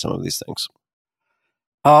illustrate some of these things?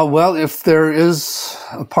 Well, if there is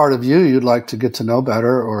a part of you you'd like to get to know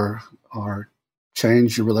better or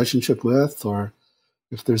change your relationship with, or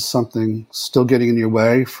if there's something still getting in your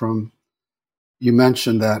way you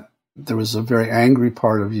mentioned that there was a very angry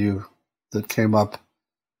part of you that came up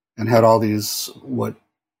and had all these, what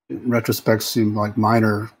in retrospect seemed like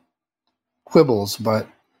minor quibbles, but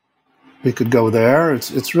we could go there.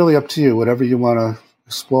 It's really up to you, whatever you want to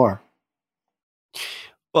explore.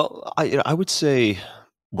 Well, I would say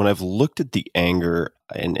when I've looked at the anger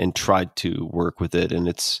and tried to work with it, and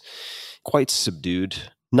it's quite subdued,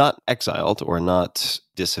 not exiled or not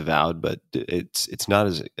disavowed, but it's not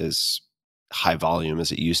as high volume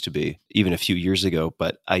as it used to be, even a few years ago.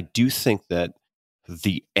 But I do think that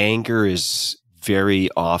the anger is very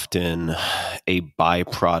often a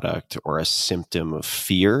byproduct or a symptom of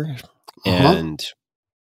fear. And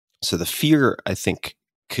so the fear, I think,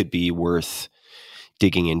 could be worth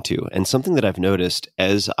digging into. And something that I've noticed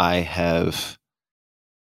as I have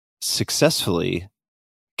successfully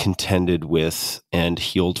contended with and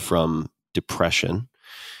healed from depression,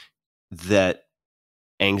 that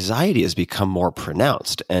anxiety has become more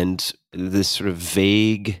pronounced, and this sort of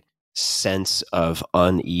vague sense of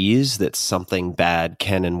unease that something bad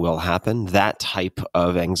can and will happen, that type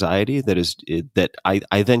of anxiety that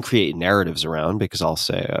I then create narratives around, because I'll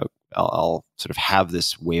say I'll sort of have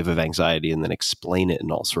this wave of anxiety and then explain it in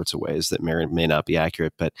all sorts of ways that may or may not be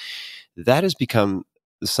accurate. But that has become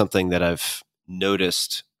something that I've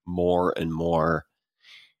noticed more and more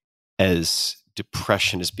as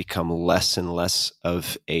depression has become less and less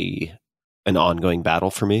of an ongoing battle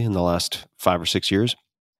for me in the last 5 or 6 years.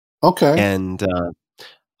 Okay. And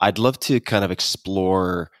I'd love to kind of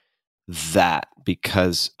explore that,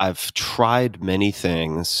 because I've tried many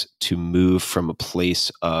things to move from a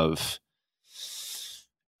place of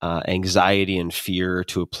anxiety and fear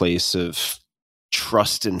to a place of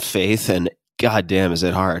trust and faith, and goddamn, is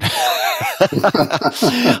it hard.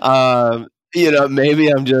 Maybe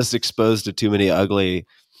I'm just exposed to too many ugly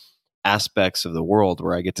aspects of the world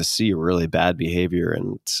where I get to see really bad behavior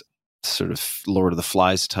and sort of Lord of the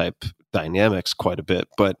Flies type dynamics quite a bit.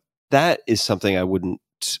 But that is something I wouldn't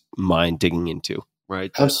mind digging into,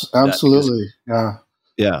 right? Absolutely.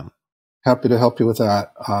 Yeah. Happy to help you with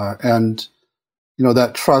that. And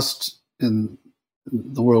that trust in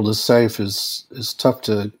the world is safe is tough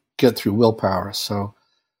to get through willpower. So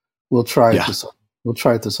we'll try it. We'll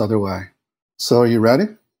try it this other way. So are you ready?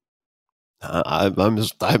 I'm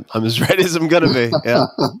as ready as I'm gonna be. Yeah.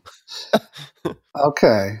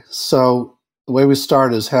 Okay. So the way we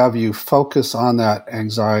start is have you focus on that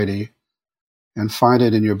anxiety and find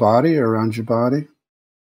it in your body or around your body.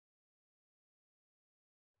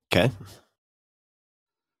 Okay.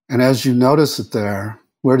 And as you notice it there,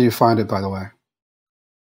 where do you find it, by the way?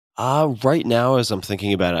 Right now, as I'm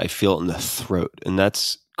thinking about it, I feel it in the throat, and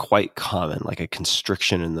that's quite common, like a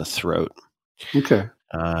constriction in the throat. Okay.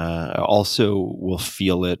 I also will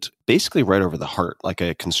feel it basically right over the heart, like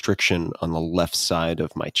a constriction on the left side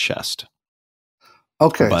of my chest.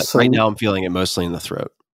 Okay. But so, right now I'm feeling it mostly in the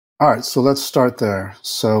throat. All right. So let's start there.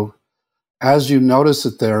 So as you notice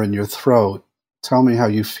it there in your throat, tell me how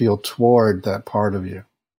you feel toward that part of you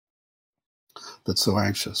that's so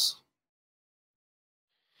anxious.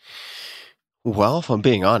 Well, if I'm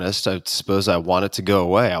being honest, I suppose I want it to go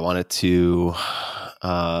away. I want it to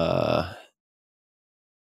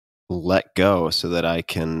let go so that I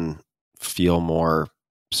can feel more,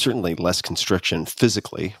 certainly less constriction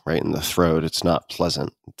physically, right in the throat. It's not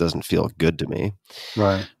pleasant. It doesn't feel good to me.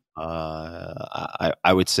 Right.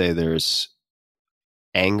 I would say there's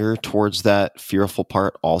anger towards that fearful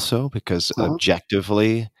part also, because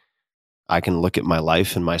objectively I can look at my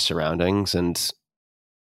life and my surroundings and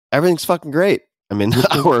everything's fucking great. I mean,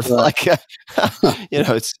 or like,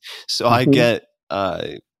 it's so I get,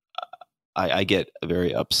 I get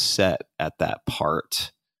very upset at that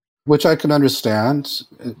part, which I can understand.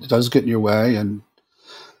 It does get in your way, and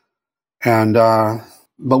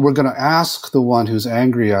but we're going to ask the one who's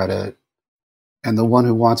angry at it and the one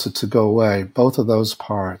who wants it to go away, both of those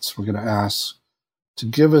parts, we're going to ask to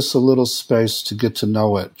give us a little space to get to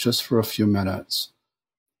know it just for a few minutes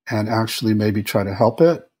and actually maybe try to help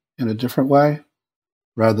it in a different way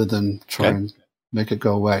rather than try and make it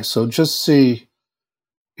go away. So just see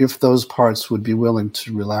if those parts would be willing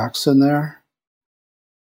to relax in there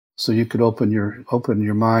so you could open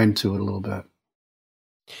your mind to it a little bit.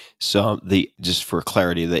 So just for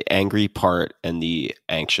clarity, the angry part and the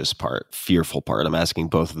anxious part, fearful part, I'm asking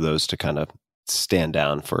both of those to kind of stand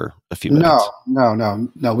down for a few minutes.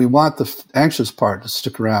 No. We want the anxious part to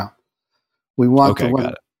stick around. We want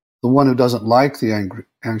the one who doesn't like the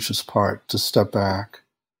anxious part to step back,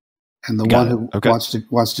 and the one who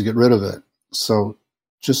wants to get rid of it. So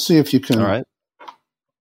just see if you can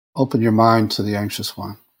open your mind to the anxious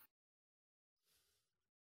one.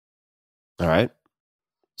 All right.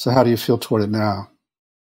 So how do you feel toward it now?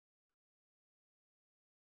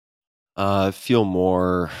 I feel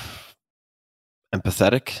more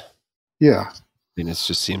empathetic. Yeah. I mean, it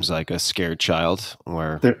just seems like a scared child.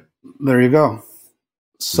 Where there you go.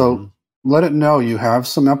 So let it know you have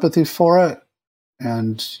some empathy for it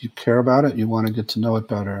and you care about it. You want to get to know it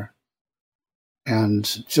better.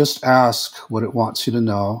 And just ask what it wants you to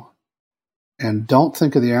know. And don't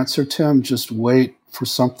think of the answer, Tim. Just wait for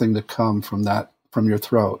something to come from your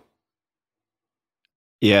throat.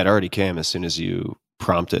 Yeah, it already came as soon as you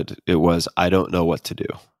prompted. It was, I don't know what to do.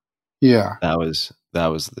 Yeah.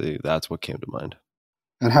 That's what came to mind.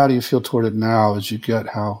 And how do you feel toward it now as you get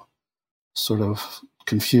how sort of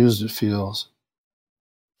confused it feels?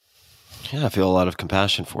 Yeah, I feel a lot of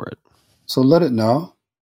compassion for it. So let it know.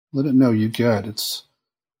 Let it know you get it's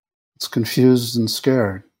confused and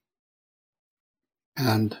scared.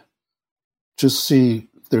 And just see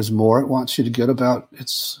if there's more it wants you to get about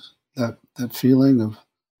that feeling of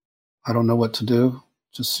I don't know what to do.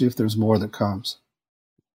 Just see if there's more that comes.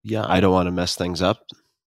 Yeah, I don't want to mess things up.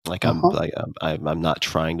 Like I'm not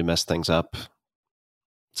trying to mess things up.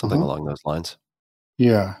 Something along those lines.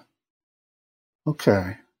 Yeah.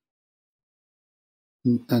 Okay.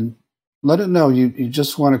 And let it know you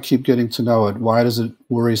just want to keep getting to know it. Why does it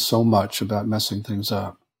worry so much about messing things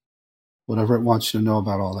up? Whatever it wants you to know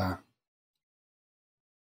about all that.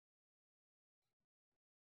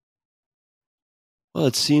 Well,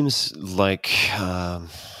 it seems like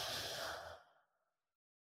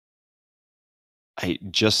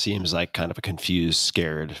it just seems like kind of a confused,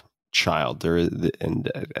 scared child. And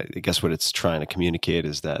I guess what it's trying to communicate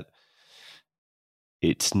is that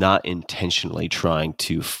it's not intentionally trying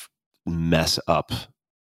to mess up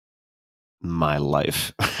my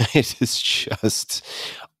life. It is just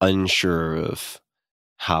unsure of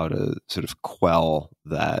how to sort of quell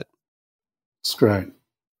that. That's great.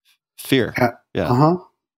 Fear. Yeah.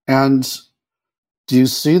 And do you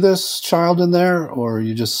see this child in there, or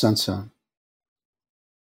you just sense him?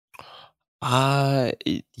 Yeah,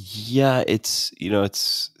 this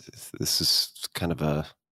is kind of an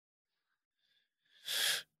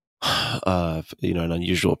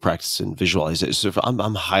unusual practice in visualization. So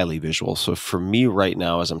I'm highly visual. So for me right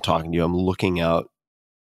now, as I'm talking to you, I'm looking out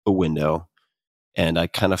a window and I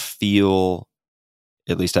kind of feel,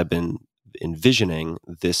 at least I've been envisioning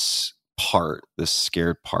this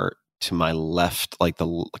scared part to my left, like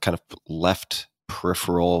the kind of left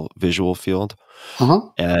peripheral visual field.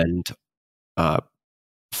 And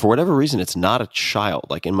for whatever reason, it's not a child.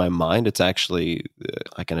 Like in my mind, it's actually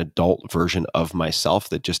like an adult version of myself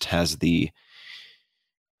that just has the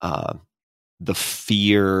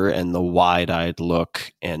fear and the wide-eyed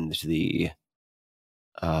look and the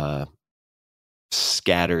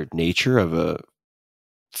scattered nature of a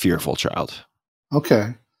fearful child.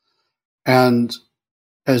 Okay. And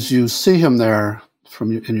as you see him there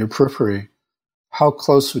in your periphery, how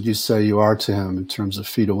close would you say you are to him in terms of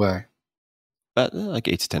feet away? About like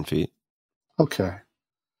 8 to 10 feet. Okay.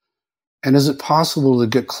 And is it possible to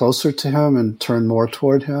get closer to him and turn more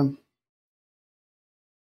toward him?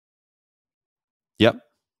 Yep,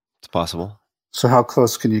 it's possible. So how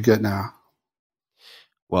close can you get now?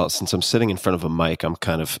 Well, since I'm sitting in front of a mic, I'm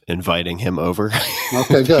kind of inviting him over.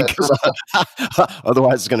 Okay, good.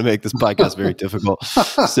 Otherwise, it's going to make this podcast very difficult.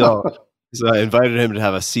 So I invited him to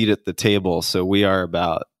have a seat at the table. So we are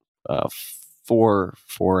about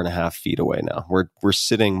 4.5 feet away now. We're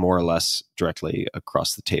sitting more or less directly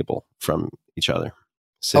across the table from each other.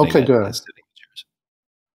 Okay, good. Sitting in chairs.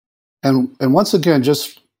 And once again,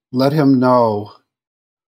 just let him know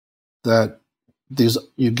that these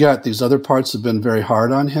other parts have been very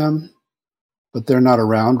hard on him, but they're not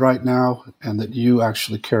around right now, and that you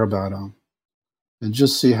actually care about him. And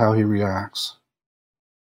just see how he reacts.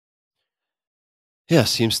 Yeah,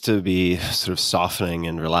 seems to be sort of softening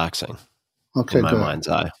and relaxing Okay, in my good. mind's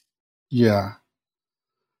eye. Yeah.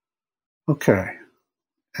 Okay.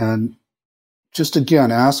 And just again,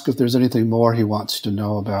 ask if there's anything more he wants you to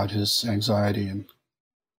know about his anxiety and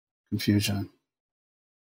confusion.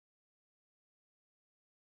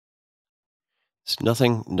 It's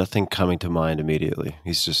nothing coming to mind immediately.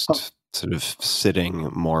 He's just sort of sitting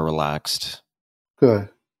more relaxed Good.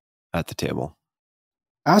 at the table.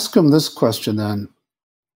 Ask him this question then.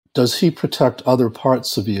 Does he protect other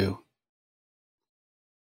parts of you?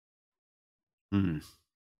 Hmm.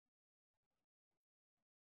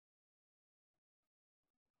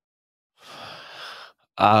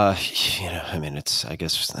 I mean, I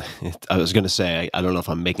guess, I was going to say, I don't know if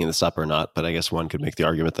I'm making this up or not, but I guess one could make the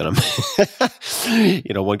argument that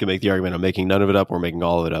one could make the argument I'm making none of it up or making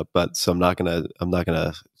all of it up. But so I'm not going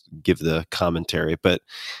to give the commentary. But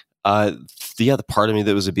the part of me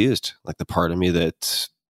that was abused, like the part of me that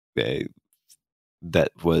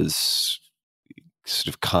was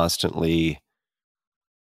sort of constantly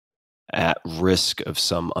at risk of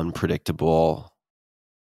some unpredictable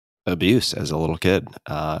abuse as a little kid.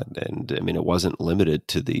 And I mean, it wasn't limited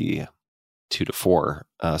to the 2 to 4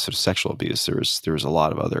 sort of sexual abuse. There was a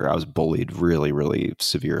lot of other. I was bullied really, really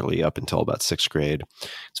severely up until about 6th grade.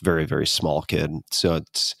 It's a very, very small kid. So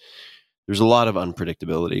there's a lot of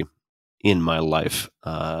unpredictability in my life,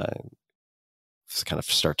 kind of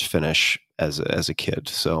start to finish as a kid.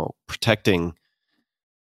 So protecting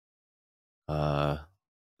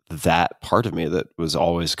that part of me that was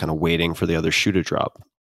always kind of waiting for the other shoe to drop.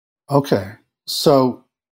 Okay. So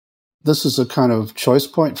this is a kind of choice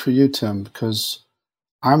point for you, Tim, because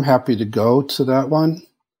I'm happy to go to that one,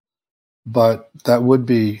 but that would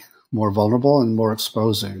be more vulnerable and more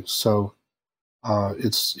exposing. So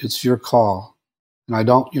it's your call. And I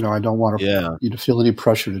don't want you to feel any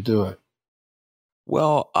pressure to do it.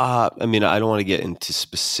 Well, I mean, I don't want to get into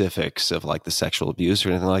specifics of like the sexual abuse or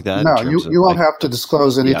anything like that. No, you won't have to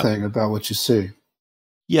disclose anything about what you see.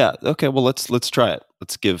 Yeah. Okay. Well, let's try it.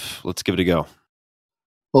 Let's give it a go.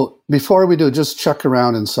 Well, before we do, just check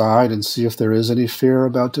around inside and see if there is any fear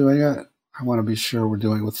about doing it. I want to be sure we're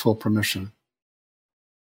doing it with full permission.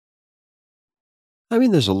 I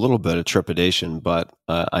mean, there's a little bit of trepidation, but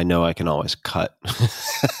I know I can always cut.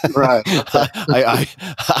 Right.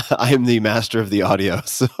 I am the master of the audio,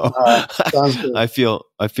 so I feel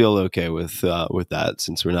okay with that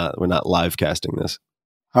since we're not live casting this.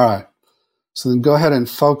 All right. So then go ahead and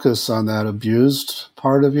focus on that abused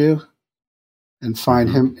part of you, and find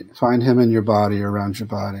him in your body, around your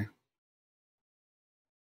body.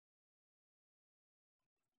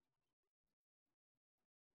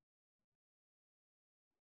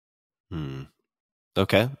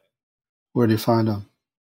 Okay. Where do you find him?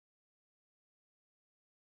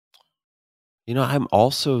 I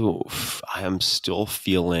am still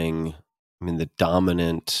feeling, I mean, the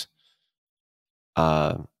dominant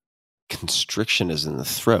constriction is in the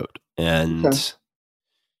throat. And,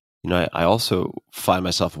 I also find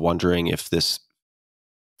myself wondering if this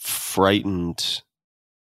frightened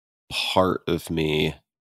part of me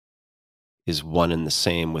is one and the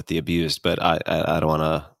same with the abused, but I don't want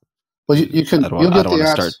to. Well, you'll get the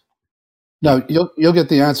answer. No, you'll get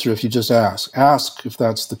the answer if you just ask. Ask if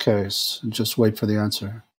that's the case, and just wait for the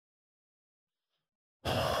answer.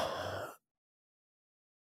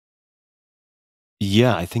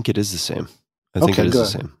 Yeah, I think it is the same. I think it is the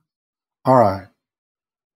same. All right.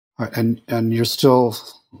 And you're still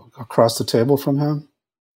across the table from him?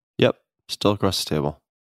 Yep, still across the table.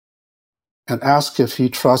 And ask if he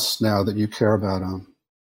trusts now that you care about him.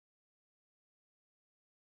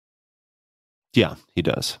 Yeah, he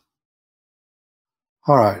does.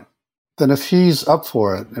 All right. Then if he's up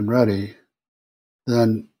for it and ready,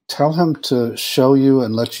 then tell him to show you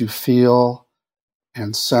and let you feel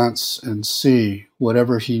and sense and see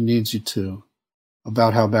whatever he needs you to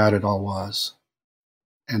about how bad it all was.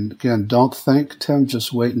 And again, don't think, Tim,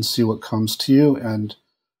 just wait and see what comes to you. And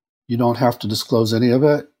you don't have to disclose any of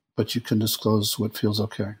it, but you can disclose what feels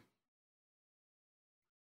okay.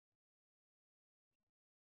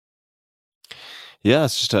 Yeah,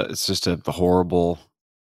 it's just a horrible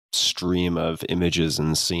stream of images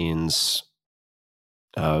and scenes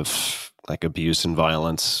of like abuse and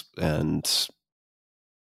violence, and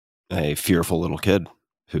a fearful little kid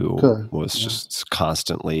who was just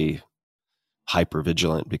constantly hyper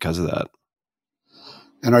vigilant because of that.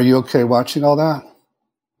 And are you okay watching all that?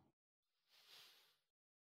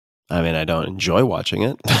 I mean, I don't enjoy watching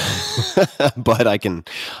it, but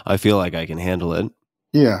I feel like I can handle it.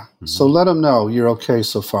 Yeah. Mm-hmm. So let him know you're okay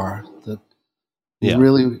so far. That you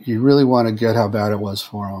really want to get how bad it was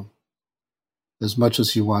for him. as much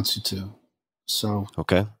as he wants you to. So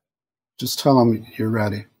Okay. just tell him you're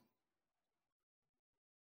ready.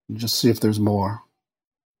 And just see if there's more.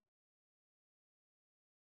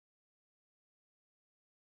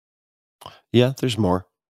 Yeah, there's more.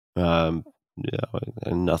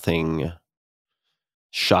 Nothing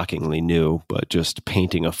shockingly new, but just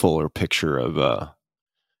painting a fuller picture of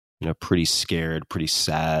pretty scared, pretty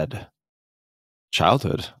sad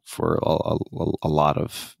childhood for a lot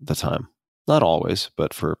of the time. Not always,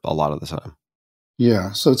 but for a lot of the time.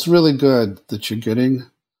 Yeah, so it's really good that you're getting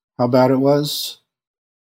how bad it was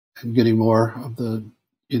and getting more of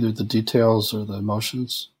either the details or the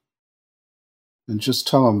emotions. And just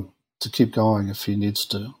tell him to keep going if he needs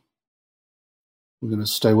to. We're going to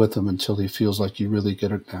stay with him until he feels like you really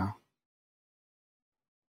get it now.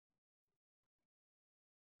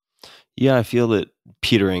 Yeah, I feel it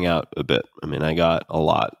petering out a bit. I mean, I got a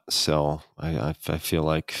lot, so I feel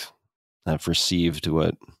like I've received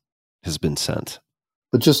what has been sent.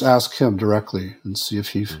 But just ask him directly and see if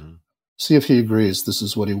he agrees this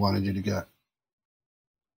is what he wanted you to get.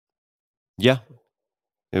 Yeah,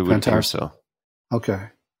 it would appear Fantastic. so. Okay.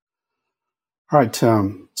 All right,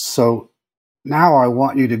 Tim. So now I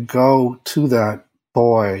want you to go to that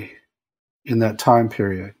boy in that time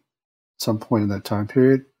period, at some point in that time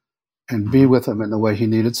period, and be with him in the way he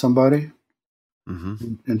needed somebody.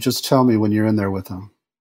 Mm-hmm. And just tell me when you're in there with him.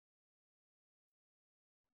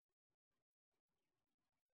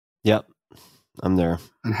 Yep, I'm there.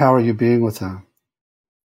 And how are you being with him?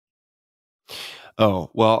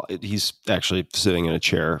 Oh, well, he's actually sitting in a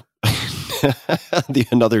chair.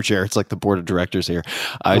 Another chair. It's like the board of directors here.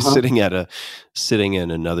 I'm sitting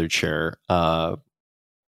in another chair.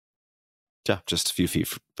 Just a few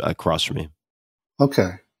feet across from me.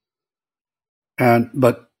 Okay.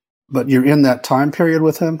 But you're in that time period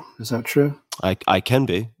with him? Is that true? I can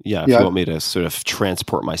be. Yeah, if you want me to sort of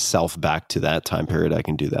transport myself back to that time period, I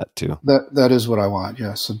can do that too. That is what I want,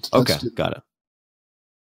 yes. Yeah. So okay, got it.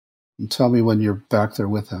 And tell me when you're back there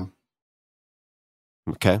with him.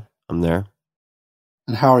 Okay, I'm there.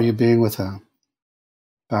 And how are you being with him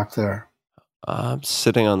back there? I'm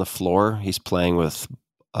sitting on the floor. He's playing with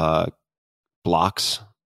blocks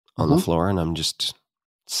on the floor, and I'm just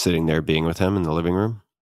sitting there being with him in the living room.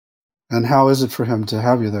 And how is it for him to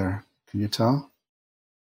have you there? Can you tell?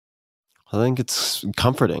 I think it's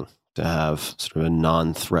comforting to have sort of a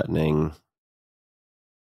non-threatening,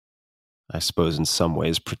 I suppose in some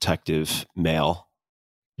ways, protective male.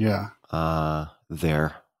 Yeah.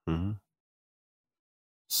 There. Mm-hmm.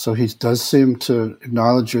 So he does seem to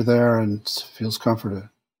acknowledge you're there and feels comforted.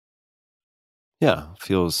 Yeah,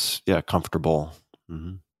 feels comfortable.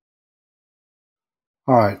 Mm-hmm.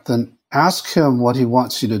 All right, then ask him what he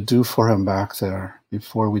wants you to do for him back there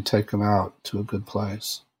before we take him out to a good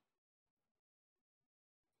place.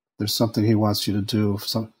 There's something he wants you to do,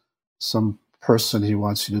 some person he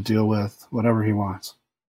wants you to deal with, whatever he wants.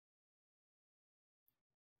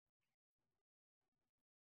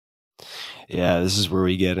 Yeah, this is where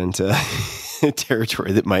we get into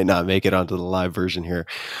territory that might not make it onto the live version here.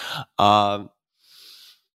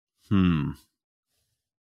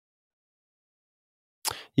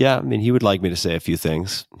 Yeah, I mean, he would like me to say a few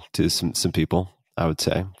things to some people, I would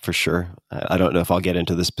say, for sure. I don't know if I'll get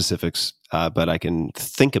into the specifics, but I can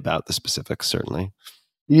think about the specifics, certainly.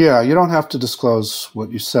 Yeah, you don't have to disclose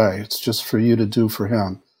what you say. It's just for you to do for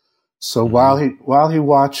him. So while he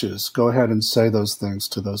watches, go ahead and say those things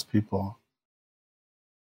to those people.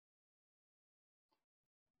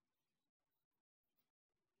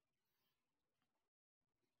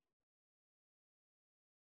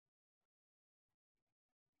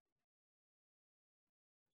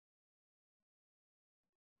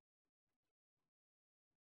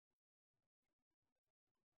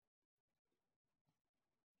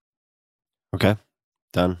 Okay,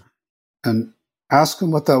 done. And ask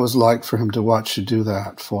him what that was like for him to watch you do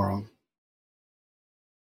that for him.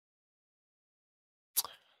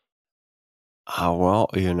 Well,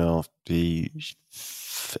 he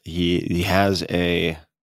has a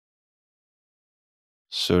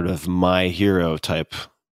sort of my hero type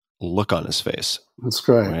look on his face. That's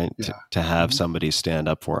great. Right? Yeah. To have somebody stand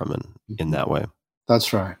up for him in that way.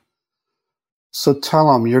 That's right. So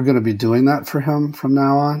tell him you're going to be doing that for him from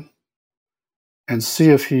now on, and see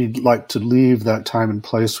if he'd like to leave that time and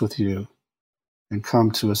place with you and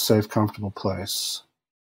come to a safe, comfortable place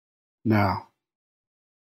now.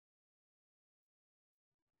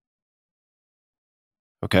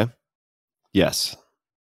 Okay. Yes.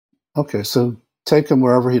 Okay, so take him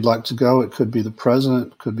wherever he'd like to go. It could be the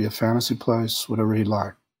present, could be a fantasy place, whatever he'd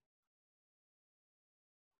like.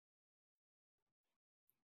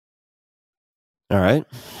 All right.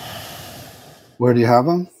 Where do you have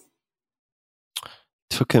him?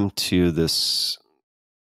 Took him to this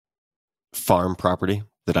farm property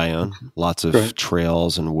that I own. Lots of Great.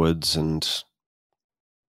 trails and woods and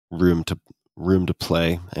room to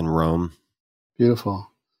play and roam.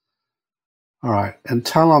 Beautiful. All right. And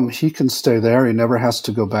tell him he can stay there. He never has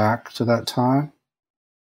to go back to that time.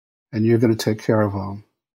 And you're going to take care of him.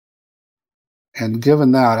 And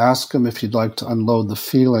given that, ask him if you'd like to unload the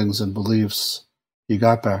feelings and beliefs you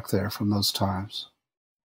got back there from those times.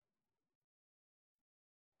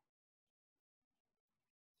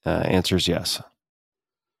 Answer is yes.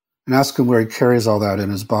 And ask him where he carries all that in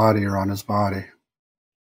his body or on his body.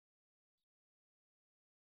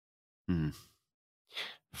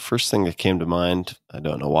 First thing that came to mind, I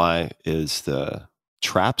don't know why, is the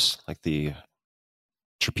traps, like the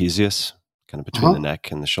trapezius, kind of between the neck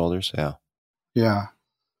and the shoulders. Yeah. Yeah.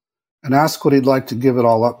 And ask what he'd like to give it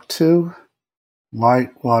all up to. Light,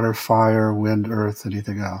 water, fire, wind, earth,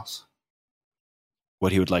 anything else.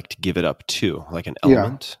 What he would like to give it up to, like an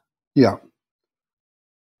element? Yeah.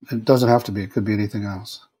 It doesn't have to be. It could be anything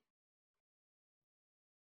else.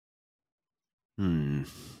 I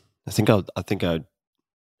think I'd.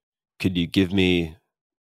 Could you give me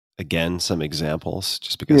again some examples?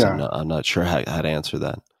 Just because I'm not sure how to answer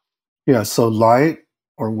that. Yeah. So light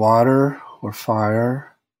or water or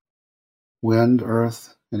fire, wind,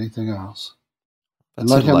 earth, anything else. And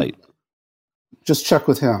let him light. Just check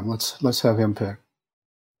with him. Let's have him pick.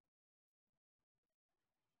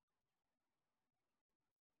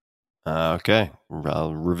 Okay.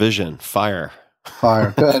 Revision. Fire.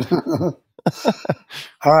 Fire. Good. All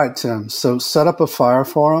right, Tim. So set up a fire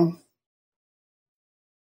for him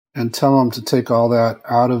and tell him to take all that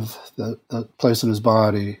out of the place in his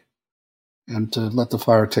body and to let the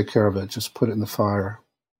fire take care of it. Just put it in the fire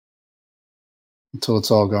until it's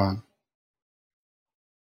all gone.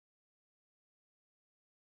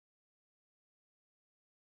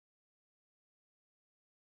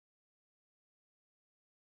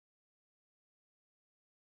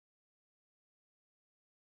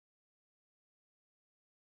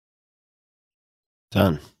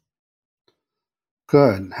 Done.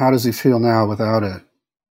 Good. How does he feel now without it?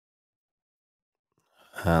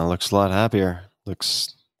 Looks a lot happier.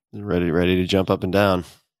 Looks ready to jump up and down.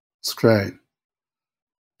 It's great.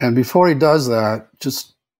 And before he does that,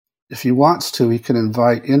 just if he wants to, he can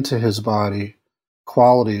invite into his body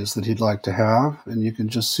qualities that he'd like to have, and you can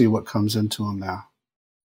just see what comes into him now.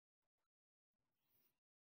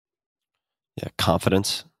 Yeah,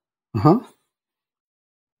 confidence. Uh-huh.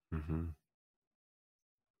 Mm-hmm.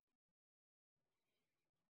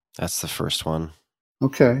 That's the first one.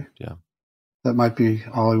 Okay. Yeah. That might be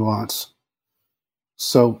all he wants.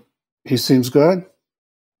 So he seems good?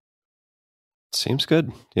 Seems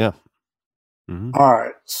good. Yeah. Mm-hmm. All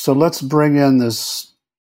right. So let's bring in this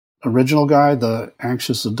original guy, the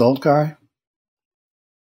anxious adult guy.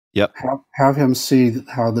 Yep. Have him see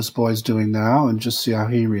how this boy's doing now and just see how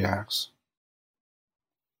he reacts.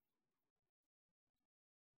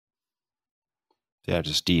 Yeah,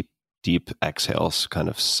 just deep exhales, kind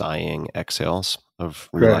of sighing exhales of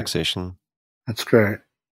relaxation. That's great.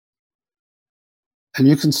 And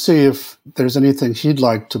you can see if there's anything he'd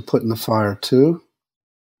like to put in the fire too.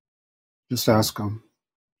 Just ask him.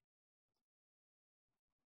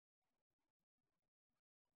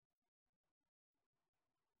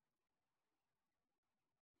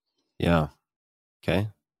 Yeah. Okay.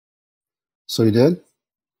 So he did?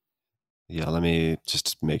 Yeah, let me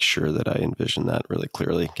just make sure that I envision that really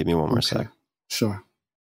clearly. Give me one more sec. Sure.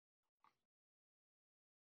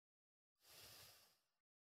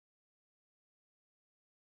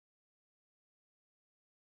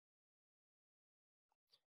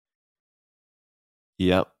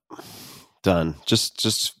 Yep. Done. Just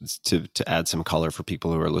to add some color for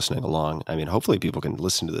people who are listening along. I mean, hopefully people can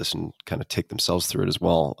listen to this and kind of take themselves through it as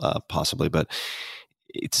well, possibly. But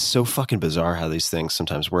it's so fucking bizarre how these things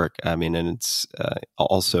sometimes work. I mean, and it's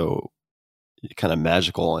also kind of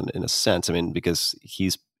magical in a sense. I mean, because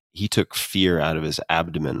he took fear out of his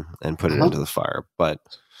abdomen and put it into the fire,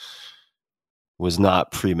 but was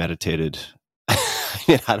not premeditated.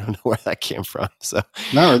 I don't know where that came from. So,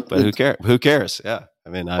 but who cares? Who cares? Yeah. I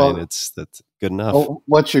mean, that's good enough. Well,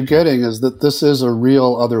 what you're getting is that this is a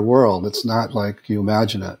real other world. It's not like you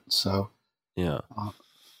imagine it. So, yeah.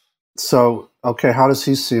 Okay, how does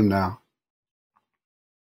he seem now?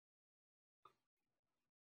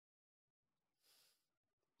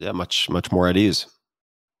 Yeah, much more at ease.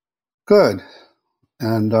 Good.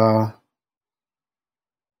 And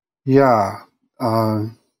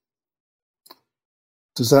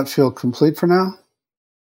does that feel complete for now?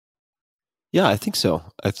 Yeah, I think so.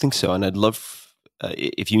 And I'd love,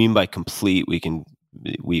 if you mean by complete,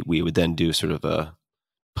 we would then do sort of a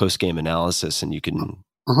post-game analysis, and you can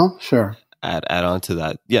sure. add on to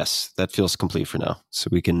that. Yes, that feels complete for now. So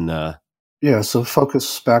we can so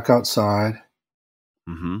focus back outside.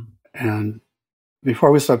 Mm-hmm. And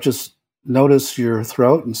before we stop, just notice your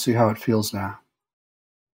throat and see how it feels now.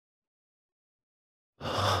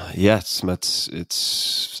 Yes,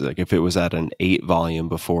 it's like if it was at an 8 volume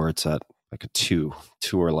before, it's at like a 2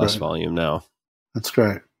 or less volume now. That's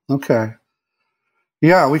great. Okay.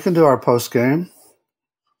 Yeah, we can do our post game.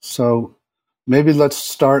 So maybe let's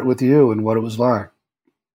start with you and what it was like.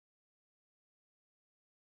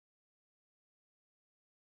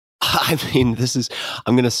 I mean,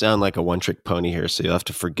 I'm going to sound like a one-trick pony here, so you'll have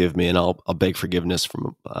to forgive me, and I'll beg forgiveness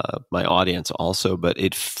from my audience also, but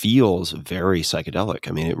it feels very psychedelic.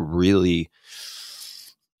 I mean,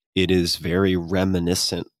 it is very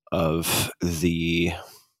reminiscent of the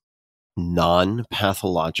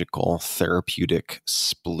non-pathological therapeutic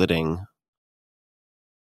splitting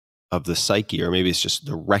of the psyche, or maybe it's just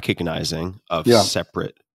the recognizing of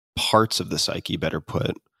separate parts of the psyche, better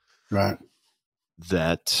put. Right.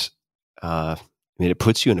 That, I mean, it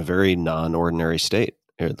puts you in a very non-ordinary state,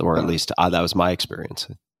 or at least that was my experience.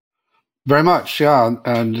 Very much, yeah.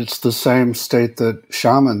 And it's the same state that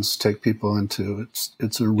shamans take people into.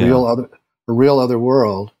 It's a real other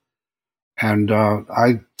world. And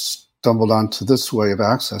I stumbled onto this way of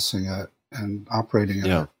accessing it and operating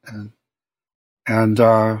in it. And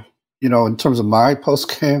in terms of my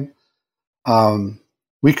post game,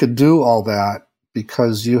 we could do all that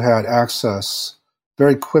because you had access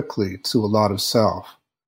very quickly to a lot of self,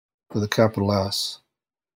 with a capital S.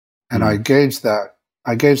 And I gauged that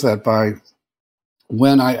by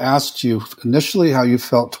when I asked you initially how you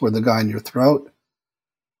felt toward the guy in your throat,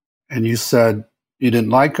 and you said you didn't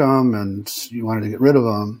like him and you wanted to get rid of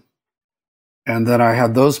him. And then I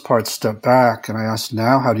had those parts step back, and I asked,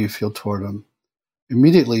 now how do you feel toward him?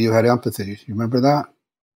 Immediately you had empathy. You remember that?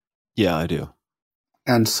 Yeah, I do.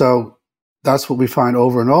 And so that's what we find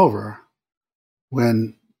over and over.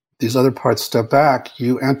 When these other parts step back,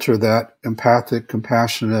 you enter that empathic,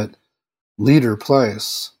 compassionate leader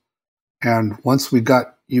place. And once we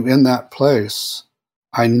got you in that place,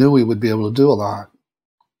 I knew we would be able to do a lot,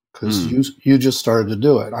 because you just started to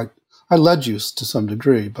do it. I led you to some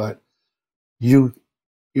degree, but your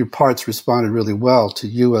parts responded really well to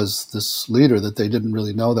you as this leader that they didn't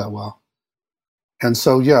really know that well. And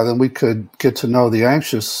so, then we could get to know the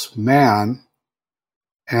anxious man.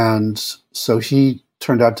 And so he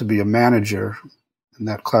turned out to be a manager in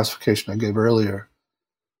that classification I gave earlier.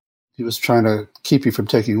 He was trying to keep you from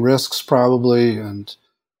taking risks, probably, and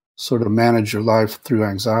sort of manage your life through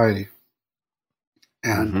anxiety.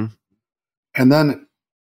 And then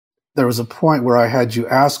there was a point where I had you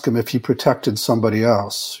ask him if he protected somebody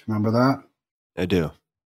else. Remember that? I do.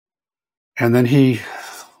 And then he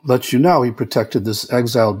let you know he protected this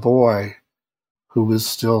exiled boy who was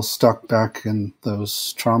still stuck back in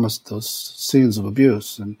those traumas, those scenes of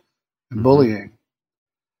abuse and bullying.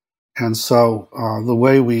 And so the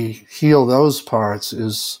way we heal those parts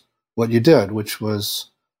is what you did, which was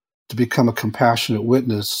to become a compassionate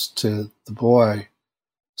witness to the boy,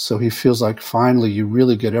 so he feels like finally you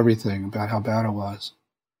really get everything about how bad it was.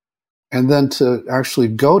 And then to actually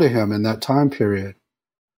go to him in that time period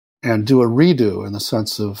and do a redo, in the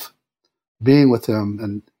sense of being with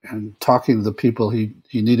him and talking to the people he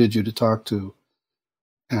needed you to talk to.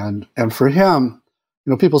 And for him,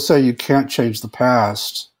 people say you can't change the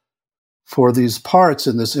past. For these parts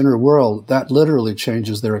in this inner world, that literally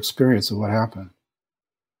changes their experience of what happened.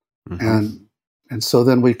 And so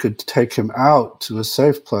then we could take him out to a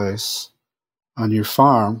safe place on your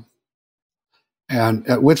farm, and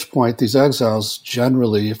at which point these exiles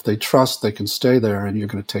generally, if they trust they can stay there and you're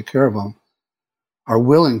going to take care of them, are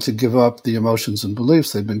willing to give up the emotions and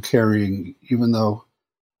beliefs they've been carrying, even though,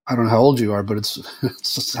 I don't know how old you are, but it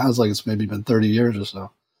sounds like it's maybe been 30 years or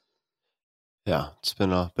so. Yeah, it's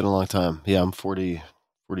been a long time. Yeah, I'm 43.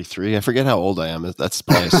 I forget how old I am. That's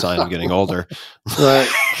probably a sign of getting older. Right.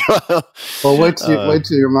 Well, wait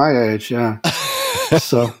till you're my age. Yeah.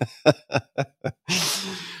 So,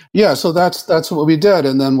 so that's what we did.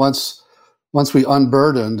 And then once we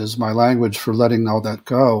unburdened, is my language for letting all that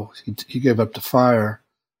go, he gave up to fire,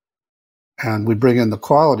 and we bring in the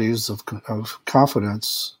qualities of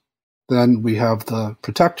confidence. Then we have the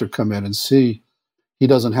protector come in and see he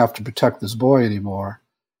doesn't have to protect this boy anymore.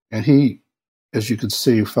 And he, as you can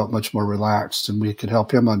see, felt much more relaxed, and we could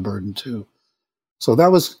help him unburden too. So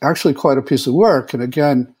that was actually quite a piece of work. And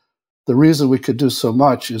again, the reason we could do so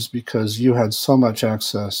much is because you had so much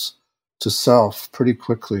access to self pretty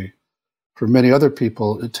quickly. For many other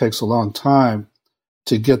people, it takes a long time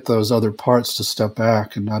to get those other parts to step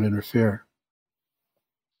back and not interfere.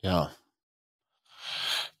 Yeah.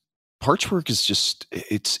 Parts work is just,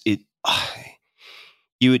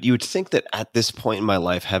 you would think that at this point in my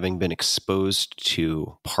life, having been exposed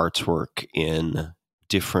to parts work in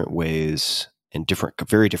different ways and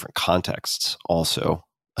very different contexts also,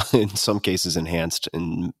 in some cases enhanced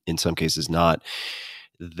and in some cases not,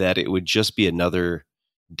 that it would just be another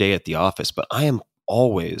day at the office. But I am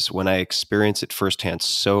always, when I experience it firsthand,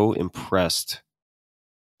 so impressed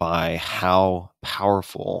by how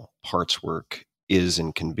powerful parts work is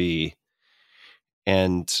and can be.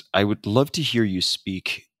 And I would love to hear you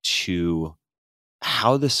speak to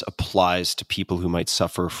how this applies to people who might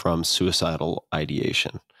suffer from suicidal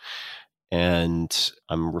ideation. And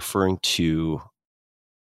I'm referring to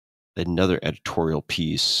another editorial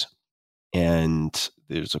piece. And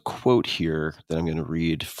there's a quote here that I'm going to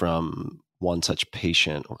read from one such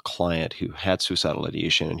patient or client who had suicidal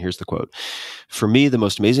ideation. And here's the quote. "For me, the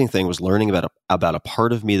most amazing thing was learning about a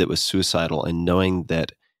part of me that was suicidal and knowing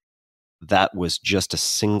that was just a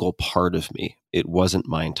single part of me. It wasn't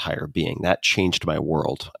my entire being. That changed my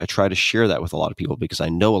world. I try to share that with a lot of people because I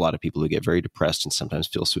know a lot of people who get very depressed and sometimes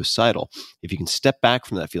feel suicidal. If you can step back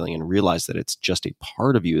from that feeling and realize that it's just a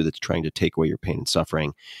part of you that's trying to take away your pain and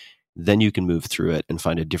suffering, then you can move through it and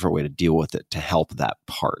find a different way to deal with it to help that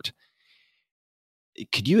part."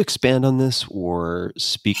 Could you expand on this or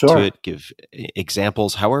speak Sure. to it, give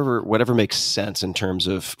examples, whatever makes sense in terms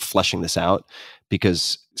of fleshing this out?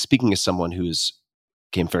 Because speaking as someone who's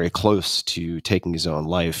came very close to taking his own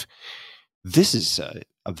life, this is a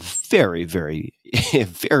very, very,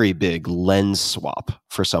 very big lens swap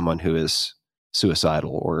for someone who is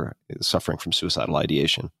suicidal or is suffering from suicidal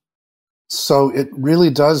ideation. So it really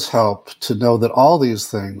does help to know that all these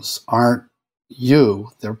things aren't you.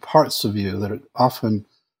 They're parts of you that often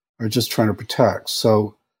are just trying to protect.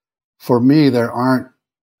 So for me, there aren't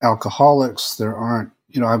alcoholics. There aren't,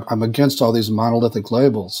 I'm against all these monolithic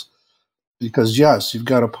labels because yes, you've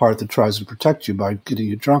got a part that tries to protect you by getting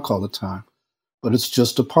you drunk all the time, but it's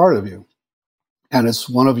just a part of you. And it's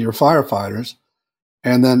one of your firefighters.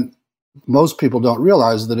 And then most people don't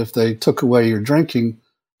realize that if they took away your drinking,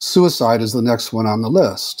 suicide is the next one on the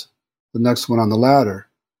list, the next one on the ladder.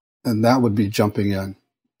 And that would be jumping in,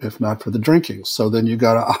 if not for the drinking. So then you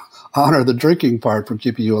got to honor the drinking part for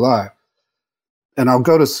keeping you alive. And I'll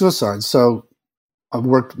go to suicide. So I've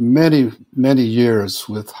worked many, many years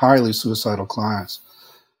with highly suicidal clients.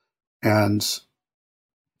 And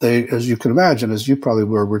they, as you can imagine, as you probably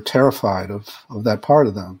were terrified of that part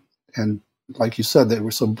of them. And like you said, they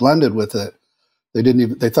were so blended with it,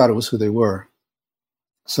 they thought it was who they were.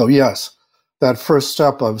 So yes, that first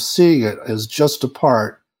step of seeing it as just a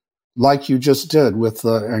part, like you just did with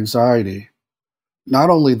the anxiety. Not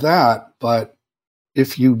only that, but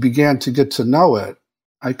if you began to get to know it,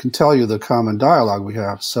 I can tell you the common dialogue we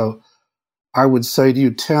have. So I would say to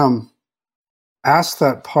you, Tim, ask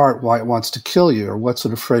that part why it wants to kill you or what's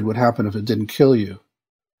it afraid would happen if it didn't kill you.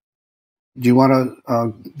 Do you want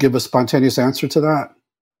to give a spontaneous answer to that?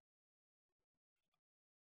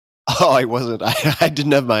 Oh, I wasn't. I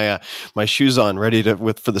didn't have my shoes on ready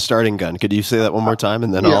for the starting gun. Could you say that one more time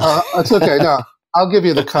and then it's okay. No, I'll give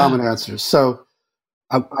you the common answers. So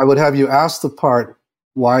I would have you ask the part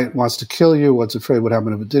why it wants to kill you, what's afraid would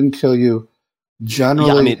happen if it didn't kill you.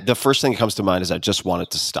 Generally, the first thing that comes to mind is I just want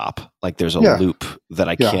it to stop. Like there's a loop that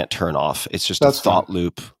I can't turn off. It's just a thought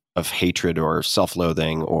loop of hatred or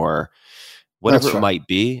self-loathing or whatever it might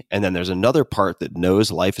be. And then there's another part that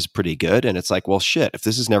knows life is pretty good. And it's like, well, shit, if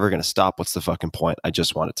this is never going to stop, what's the fucking point? I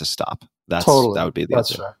just want it to stop. That would be the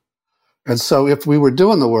answer. Right. And so if we were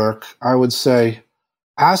doing the work, I would say,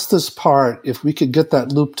 ask this part if we could get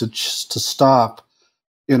that loop to stop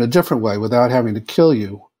in a different way without having to kill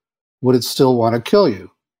you, would it still want to kill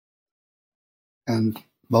you? And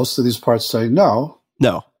most of these parts say no.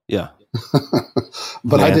 No, yeah.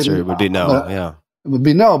 But the answer would be no, yeah. It would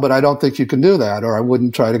be no, but I don't think you can do that, or I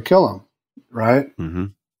wouldn't try to kill him, right? Mm-hmm.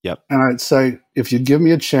 Yep. And I'd say, if you give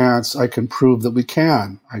me a chance, I can prove that we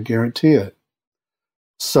can. I guarantee it.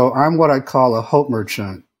 So I'm what I call a hope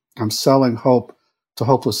merchant. I'm selling hope to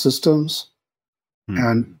hopeless systems.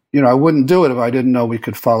 And, I wouldn't do it if I didn't know we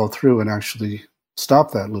could follow through and actually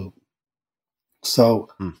stop that loop. So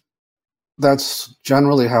that's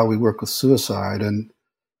generally how we work with suicide. And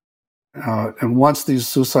once these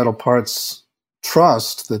suicidal parts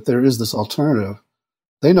trust that there is this alternative,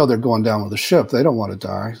 they know they're going down with the ship. They don't want to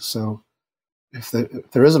die. So if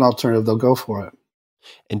there is an alternative, they'll go for it.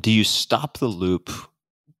 And do you stop the loop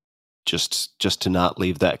just to not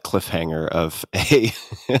leave that cliffhanger of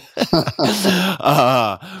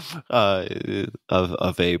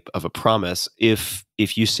a promise. If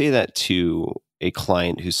you say that to a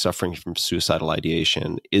client who's suffering from suicidal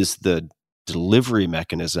ideation, is the delivery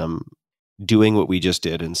mechanism doing what we just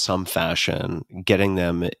did in some fashion, getting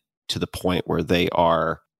them to the point where they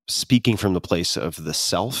are speaking from the place of the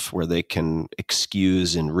self, where they can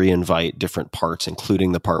excuse and reinvite different parts,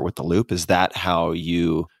 including the part with the loop? Is that how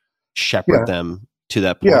you shepherd them to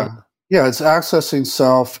that point? Yeah, it's accessing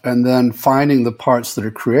self and then finding the parts that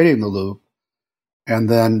are creating the loop and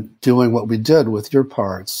then doing what we did with your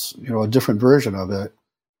parts, a different version of it,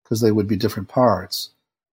 because they would be different parts.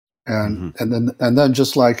 And then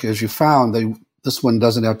just like as you found, this one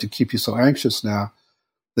doesn't have to keep you so anxious now.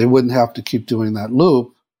 They wouldn't have to keep doing that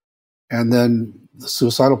loop. And then the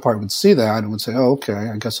suicidal part would see that and would say, oh, okay,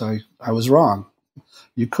 I guess I was wrong.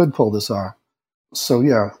 You could pull this off. So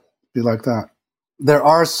yeah, be like that. There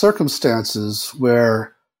are circumstances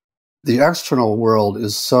where the external world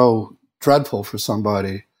is so dreadful for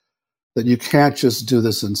somebody that you can't just do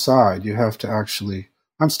this inside. You have to actually,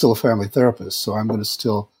 I'm still a family therapist, so I'm going to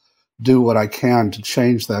still do what I can to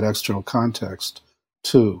change that external context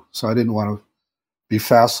too. So I didn't want to be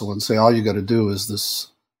facile and say, all you got to do is this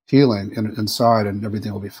healing inside and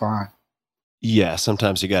everything will be fine. Yeah,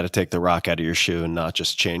 sometimes you got to take the rock out of your shoe and not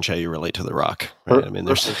just change how you relate to the rock. Right? I mean,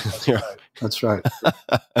 That's right.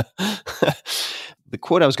 The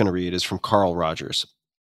quote I was going to read is from Carl Rogers.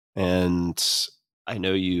 And I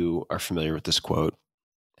know you are familiar with this quote.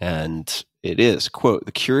 And it is, quote,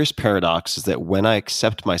 "The curious paradox is that when I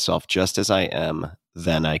accept myself just as I am,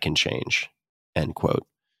 then I can change," end quote.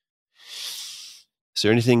 Is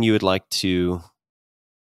there anything you would like to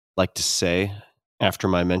say after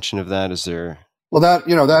my mention of that? Is there? Well,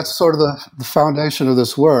 that's sort of the foundation of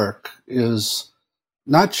this work, is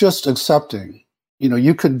not just accepting.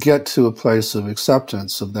 You could get to a place of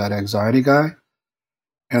acceptance of that anxiety guy,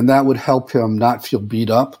 and that would help him not feel beat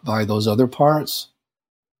up by those other parts.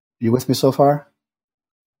 You with me so far?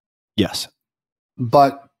 Yes.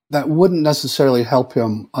 But that wouldn't necessarily help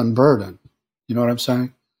him unburden. You know what I'm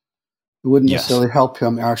saying? It wouldn't necessarily help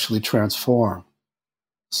him actually transform.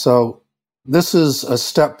 So this is a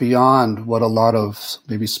step beyond what a lot of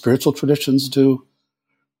maybe spiritual traditions do,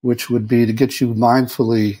 which would be to get you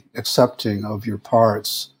mindfully accepting of your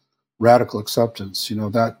parts, radical acceptance.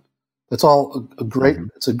 That's all a great,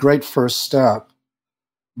 it's a great first step.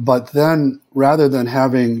 But then rather than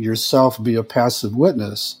having yourself be a passive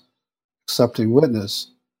witness, accepting witness,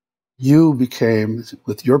 you became,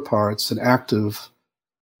 with your parts, an active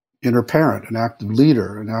inner parent, an active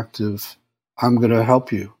leader, an active, I'm going to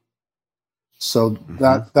help you. So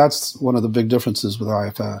that's one of the big differences with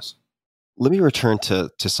IFS. Let me return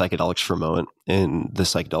to psychedelics for a moment. In the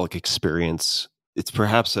psychedelic experience, it's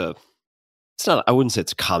perhaps I wouldn't say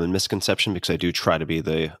it's a common misconception, because I do try to be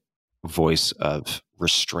the voice of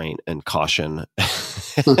restraint and caution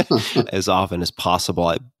as often as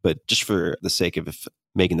possible. But just for the sake of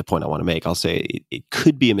making the point I want to make, I'll say it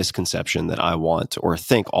could be a misconception that I want or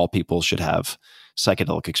think all people should have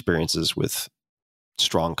psychedelic experiences with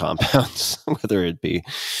strong compounds, whether it be,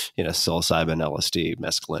 psilocybin, LSD,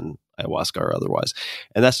 mescaline, ayahuasca, or otherwise.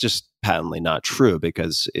 And that's just patently not true,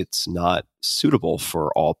 because it's not suitable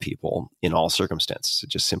for all people in all circumstances. It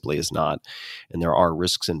just simply is not. And there are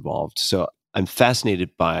risks involved. So I'm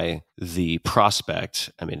fascinated by the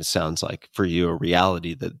prospect. I mean, it sounds like for you a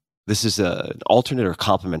reality that this is an alternate or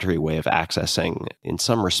complementary way of accessing, in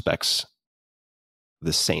some respects,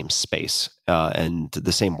 the same space and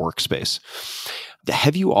the same workspace.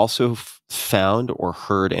 Have you also found or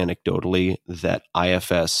heard anecdotally that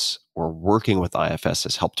IFS or working with IFS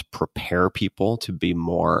has helped prepare people to be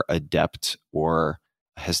more adept, or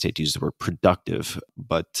I hesitate to use the word productive,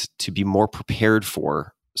 but to be more prepared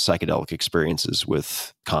for psychedelic experiences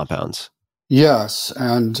with compounds? Yes.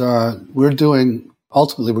 And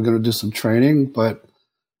ultimately we're going to do some training, but,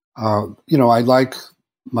 I like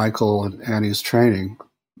Michael and Annie's training,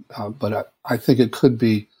 but I think there could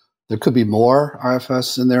be more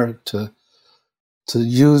IFS in there to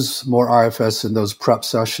use more IFS in those prep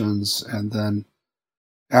sessions, and then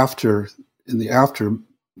in the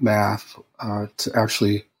aftermath, to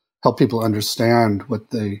actually help people understand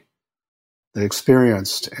what they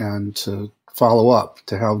experienced and to follow up,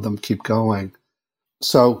 to have them keep going.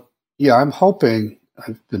 So yeah, I'm hoping,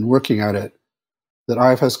 I've been working at it, that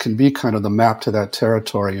IFS can be kind of the map to that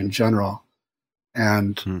territory in general.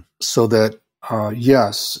 And so that,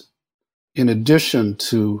 yes, in addition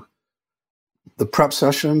to the prep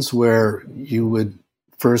sessions where you would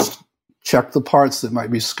first check the parts that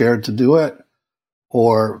might be scared to do it,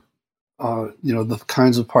 or the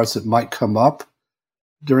kinds of parts that might come up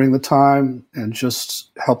during the time, and just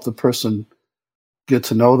help the person get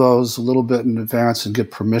to know those a little bit in advance and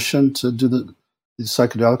get permission to do the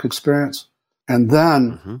psychedelic experience. And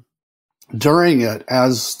then during it,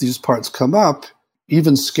 as these parts come up,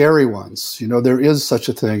 even scary ones, there is such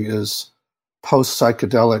a thing as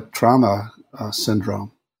post-psychedelic trauma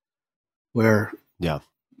syndrome, where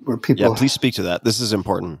people... Yeah, please speak to that. This is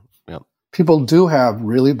important. Yeah. People do have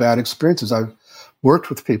really bad experiences. I've worked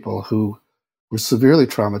with people who were severely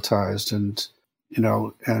traumatized, and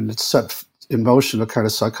it set in motion a kind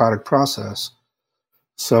of psychotic process.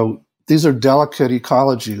 So these are delicate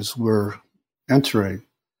ecologies we're entering,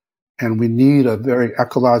 and we need a very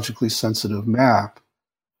ecologically sensitive map.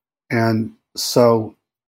 And so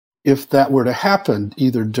if that were to happen,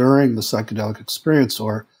 either during the psychedelic experience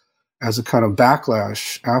or as a kind of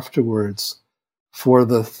backlash afterwards, for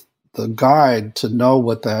the guide to know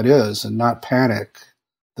what that is and not panic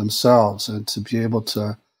themselves, and to be able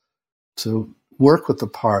to work with the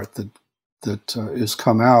part that is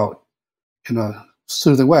come out in a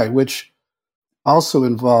soothing way, which also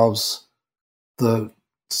involves the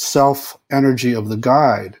self energy of the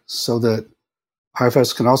guide, so that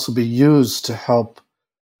IFS can also be used to help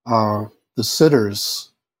the sitters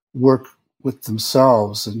work with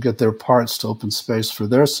themselves and get their parts to open space for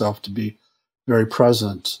their self to be very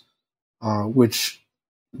present, which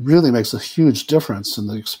really makes a huge difference in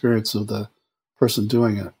the experience of the person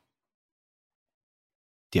doing it.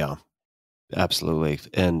 Yeah, absolutely.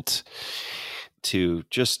 And to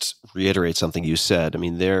just reiterate something you said, I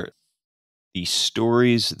mean, the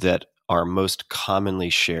stories that are most commonly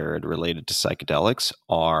shared related to psychedelics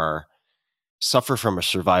suffer from a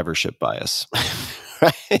survivorship bias,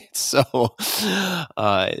 right? So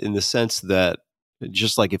in the sense that,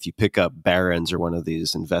 just like if you pick up Barron's or one of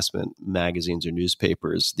these investment magazines or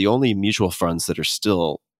newspapers, the only mutual funds that are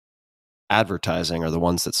still advertising are the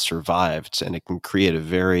ones that survived, and it can create a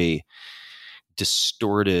very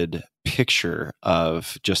distorted picture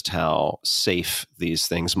of just how safe these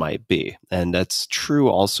things might be. And that's true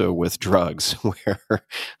also with drugs, where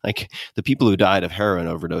like the people who died of heroin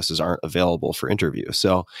overdoses aren't available for interview,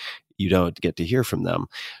 so you don't get to hear from them.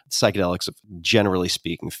 Psychedelics, generally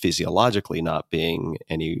speaking, physiologically not being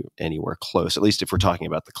anywhere close, at least if we're talking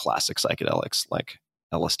about the classic psychedelics like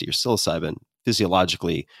LSD or psilocybin,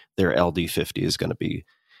 physiologically their LD50 is going to be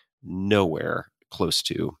nowhere close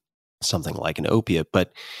to something like an opiate.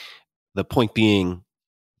 But the point being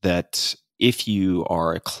that if you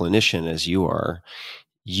are a clinician, as you are,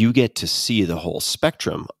 you get to see the whole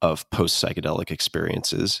spectrum of post-psychedelic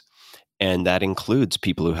experiences. And that includes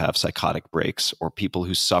people who have psychotic breaks, or people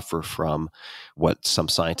who suffer from what some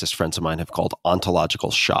scientist friends of mine have called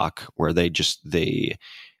ontological shock, where they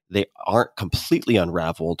aren't completely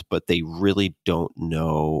unraveled, but they really don't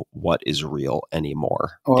know what is real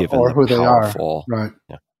anymore, or who they are, right?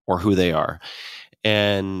 Yeah, or who they are.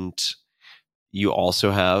 And you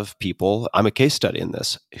also have people, I'm a case study in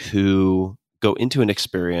this, who go into an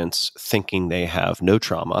experience thinking they have no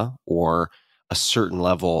trauma or a certain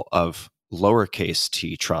level of lowercase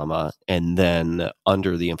t trauma, and then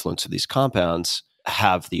under the influence of these compounds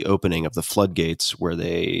have the opening of the floodgates, where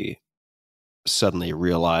they suddenly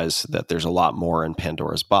realize that there's a lot more in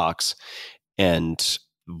Pandora's box. And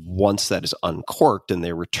once that is uncorked and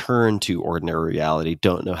they return to ordinary reality,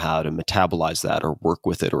 don't know how to metabolize that or work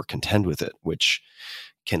with it or contend with it, which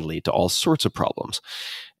can lead to all sorts of problems.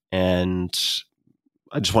 And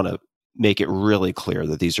I just want to make it really clear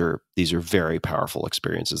that these are very powerful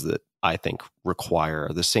experiences that I think require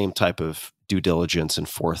the same type of due diligence and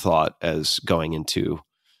forethought as going into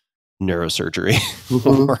neurosurgery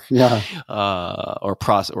or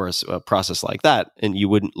a process like that. And you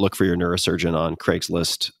wouldn't look for your neurosurgeon on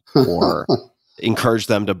Craigslist or encourage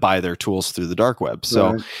them to buy their tools through the dark web.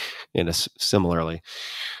 So, similarly,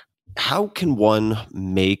 how can one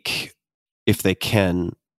make, if they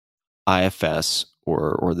can, IFS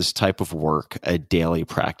or this type of work a daily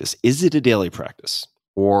practice? Is it a daily practice,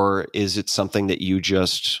 or is it something that you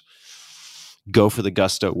just go for the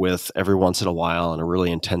gusto with every once in a while in a really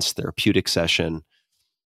intense therapeutic session?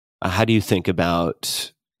 How do you think about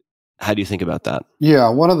that? Yeah,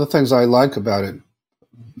 one of the things I like about it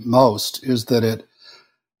most is that it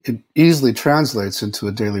easily translates into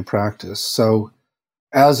a daily practice. So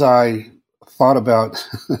as I thought about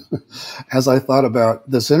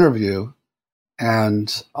this interview,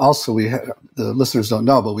 and also the listeners don't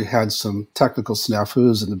know, but we had some technical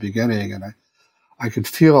snafus in the beginning, and I could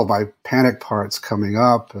feel my panic parts coming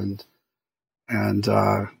up, and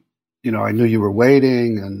I knew you were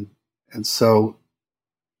waiting, and so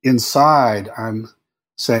inside I'm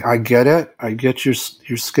say, I get it. I get you're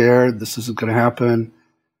scared. This isn't going to happen.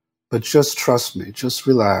 But just trust me. Just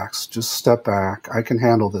relax. Just step back. I can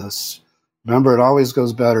handle this. Remember, it always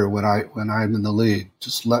goes better when I'm in the lead.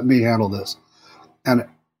 Just let me handle this. And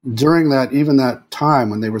during even that time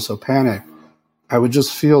when they were so panicked, I would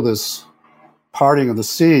just feel this parting of the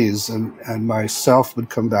seas, and myself would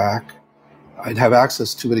come back. I'd have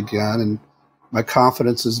access to it again, and my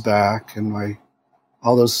confidence is back, and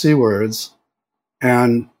all those C words.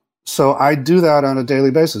 And so I do that on a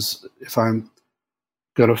daily basis. If I'm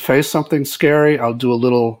going to face something scary, I'll do a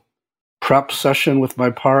little prep session with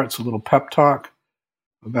my parts, a little pep talk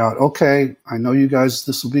about, okay, I know you guys,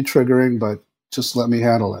 this will be triggering, but just let me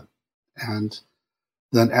handle it. And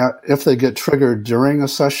then if they get triggered during a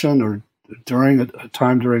session or during a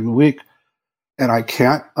time during the week, and I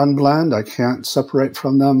can't unblend, I can't separate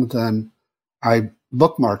from them, then I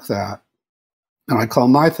bookmark that. And I call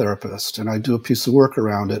my therapist, and I do a piece of work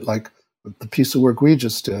around it, like the piece of work we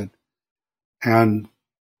just did. And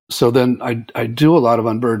so then I do a lot of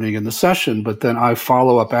unburdening in the session, but then I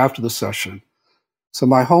follow up after the session. So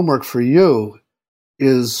my homework for you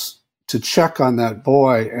is to check on that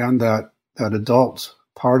boy and that adult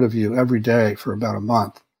part of you every day for about a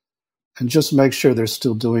month, and just make sure they're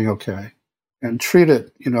still doing okay. And treat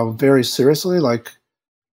it, very seriously, like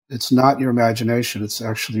it's not your imagination, it's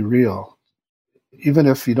actually real. Even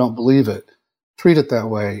if you don't believe it, treat it that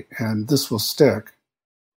way, and this will stick.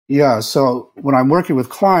 Yeah, so when I'm working with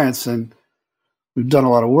clients and we've done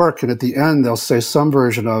a lot of work, and at the end they'll say some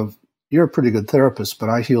version of, you're a pretty good therapist, but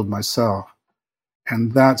I healed myself.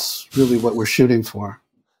 And that's really what we're shooting for.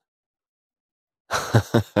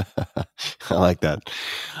 I like that.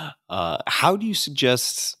 How do you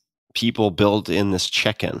suggest people build in this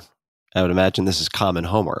check-in? I would imagine this is common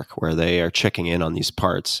homework where they are checking in on these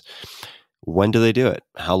parts. When do they do it?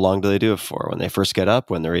 How long do they do it for? When they first get up,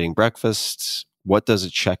 when they're eating breakfast? What does a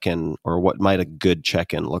check-in, or what might a good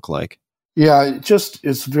check-in look like? Yeah,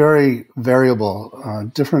 it's very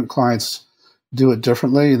variable. Different clients do it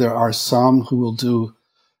differently. There are some who will do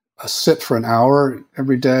a sit for an hour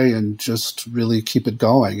every day and just really keep it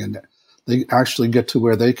going. And they actually get to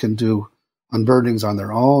where they can do unburdenings on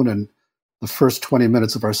their own. And the first 20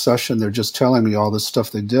 minutes of our session, they're just telling me all the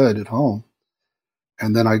stuff they did at home.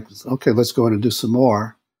 And then okay, let's go in and do some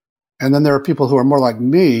more. And then there are people who are more like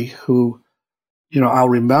me who, I'll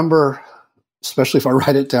remember, especially if I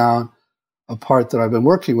write it down, a part that I've been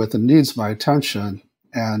working with and needs my attention.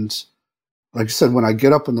 And like I said, when I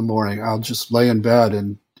get up in the morning, I'll just lay in bed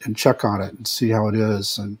and check on it and see how it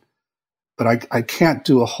is. But I can't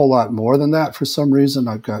do a whole lot more than that for some reason.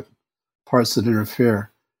 I've got parts that interfere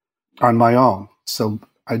on my own. So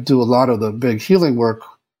I do a lot of the big healing work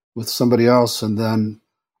with somebody else, and then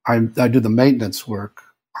I do the maintenance work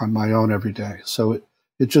on my own every day. So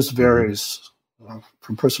it just varies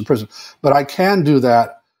from person to person. But I can do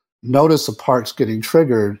that, notice a part's getting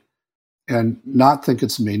triggered and not think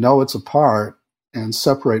it's me, know it's a part, and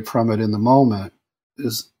separate from it in the moment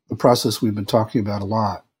is the process we've been talking about a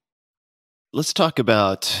lot. Let's talk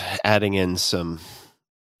about adding in some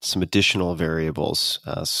additional variables.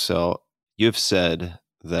 So you've said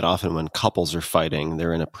that often when couples are fighting,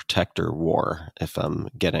 they're in a protector war, if I'm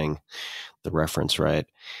getting the reference right.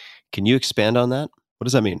 Can you expand on that? What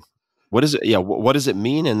does that mean? What is it? Yeah, what does it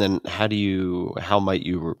mean? And then how might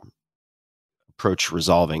you approach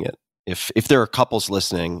resolving it? If there are couples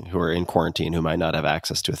listening who are in quarantine who might not have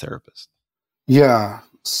access to a therapist. Yeah.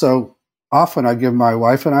 So often I give my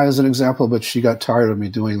wife and I as an example, but she got tired of me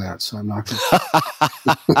doing that, so I'm not going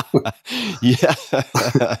to. Yeah.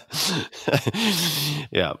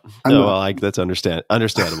 Yeah. No, well, that's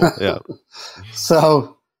understandable. Yeah.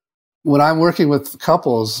 So when I'm working with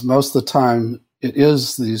couples, most of the time it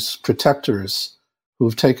is these protectors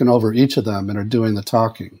who've taken over each of them and are doing the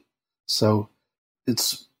talking. So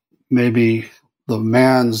it's maybe the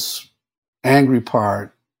man's angry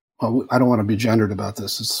part. Well, I don't want to be gendered about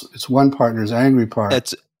this. It's one partner's angry part.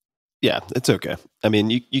 It's okay. I mean,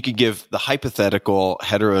 you could give the hypothetical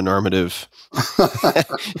heteronormative,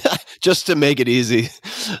 just to make it easy,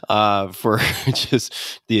 for just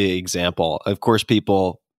the example. Of course,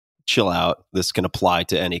 people chill out. This can apply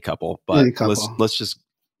to any couple, but let's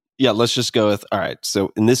just go with, all right.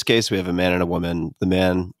 So in this case, we have a man and a woman. The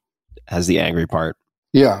man has the angry part.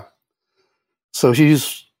 Yeah. So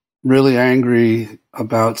he's really angry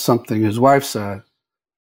about something his wife said.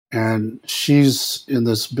 And she's in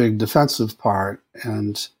this big defensive part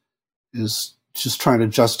and is just trying to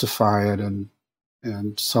justify it and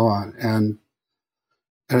so on. And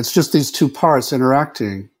it's just these two parts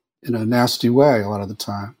interacting in a nasty way a lot of the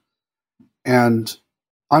time. And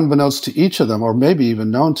unbeknownst to each of them, or maybe even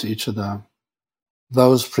known to each of them,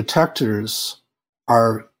 those protectors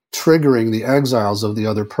are triggering the exiles of the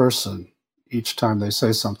other person each time they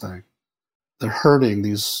say something. They're hurting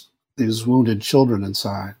these wounded children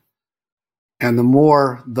inside. And the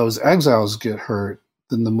more those exiles get hurt,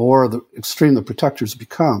 then the more the extreme the protectors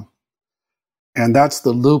become. And that's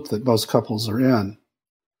the loop that most couples are in.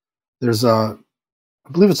 There's I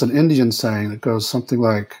believe it's an Indian saying that goes something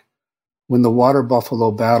like, when the water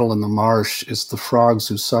buffalo battle in the marsh, it's the frogs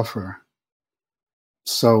who suffer.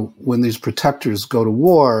 So when these protectors go to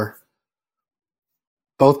war,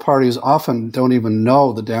 both parties often don't even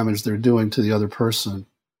know the damage they're doing to the other person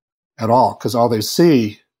at all, because all they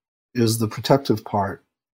see is the protective part.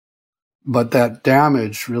 But that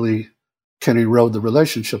damage really can erode the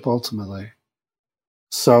relationship ultimately.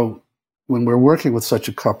 So when we're working with such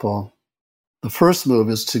a couple, the first move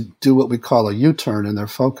is to do what we call a U-turn in their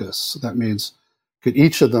focus. So that means get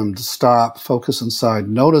each of them to stop, focus inside,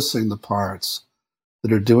 noticing the parts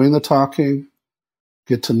that are doing the talking,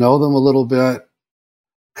 get to know them a little bit,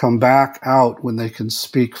 come back out when they can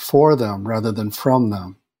speak for them rather than from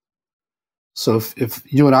them. So if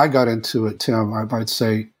you and I got into it, Tim, I might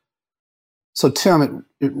say, so Tim,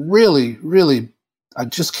 it really, really, I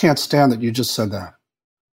just can't stand that you just said that.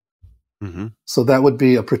 Mm-hmm. So that would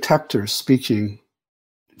be a protector speaking,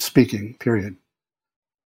 period.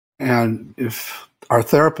 And if our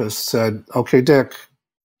therapist said, okay, Dick,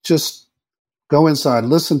 just go inside,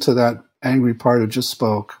 listen to that angry part who just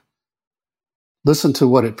spoke, listen to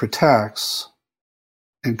what it protects,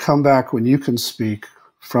 and come back when you can speak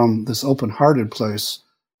from this open-hearted place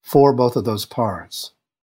for both of those parts.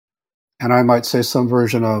 And I might say some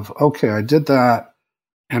version of, okay, I did that,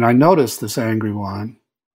 and I noticed this angry one,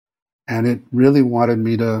 and it really wanted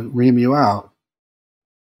me to ream you out.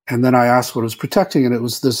 And then I asked what was protecting it. It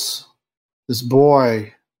was this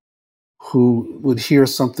boy who would hear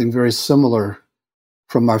something very similar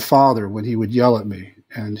from my father when he would yell at me.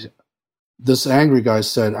 And this angry guy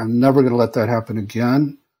said, I'm never going to let that happen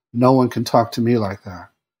again. No one can talk to me like that.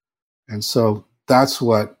 And so that's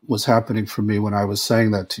what was happening for me when I was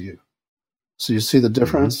saying that to you. So you see the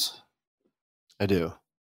difference? I do.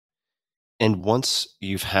 And once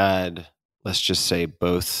you've had, let's just say,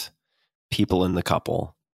 both people in the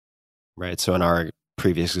couple, right? So in our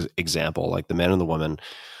previous example, like the man and the woman,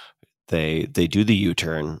 they do the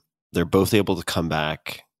U-turn. They're both able to come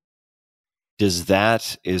back. Does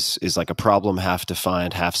that is like a problem half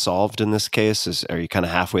defined, half solved in this case? Are you kind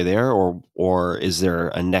of halfway there, or is there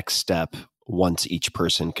a next step once each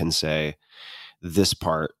person can say, this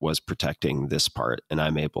part was protecting this part, and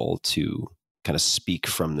I'm able to kind of speak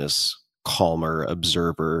from this calmer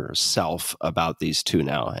observer self about these two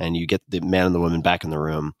now, and you get the man and the woman back in the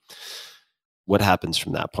room? What happens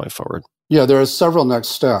from that point forward? Yeah, there are several next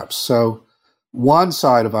steps. So one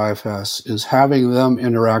side of IFS is having them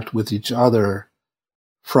interact with each other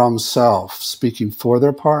from self, speaking for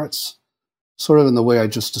their parts, sort of in the way I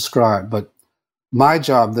just described. But my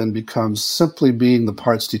job then becomes simply being the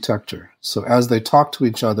parts detector. So as they talk to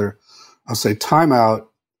each other, I'll say, time out.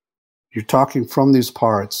 You're talking from these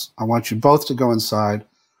parts. I want you both to go inside.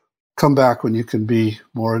 Come back when you can be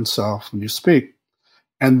more in self when you speak.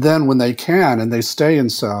 And then when they can and they stay in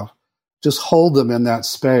self, just hold them in that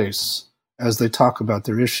space as they talk about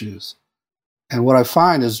their issues. And what I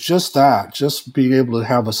find is just that, just being able to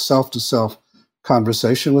have a self-to-self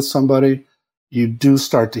conversation with somebody, you do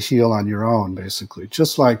start to heal on your own, basically.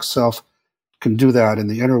 Just like self can do that in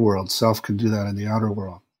the inner world, self can do that in the outer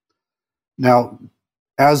world. Now,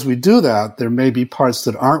 as we do that, there may be parts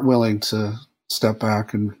that aren't willing to step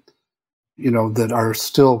back and, that are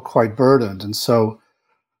still quite burdened. And so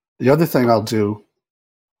the other thing I'll do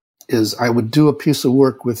is I would do a piece of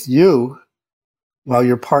work with you while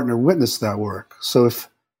your partner witnessed that work. So if,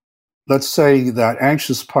 let's say, that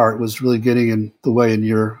anxious part was really getting in the way in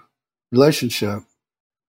your relationship,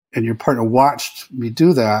 and your partner watched me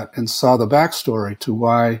do that and saw the backstory to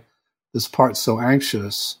why this part's so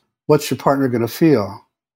anxious, what's your partner going to feel?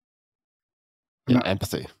 Yeah,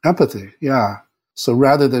 empathy. Empathy, yeah. So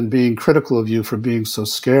rather than being critical of you for being so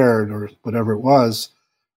scared or whatever it was,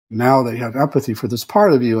 now they have empathy for this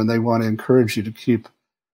part of you and they want to encourage you to keep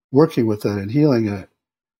working with it and healing it.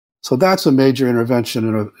 So that's a major intervention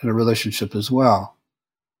in a relationship as well.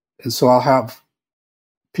 And so I'll have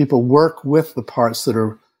people work with the parts that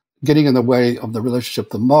are getting in the way of the relationship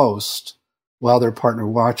the most while their partner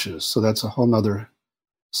watches. So that's a whole nother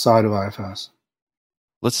side of IFS.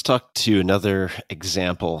 Let's talk to another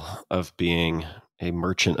example of being a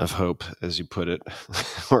merchant of hope, as you put it,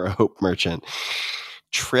 or a hope merchant.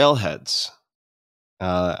 Trailheads.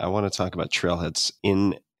 I want to talk about trailheads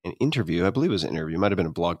in an interview. I believe it was an interview. It might have been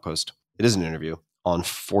a blog post. It is an interview on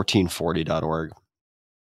 1440.org.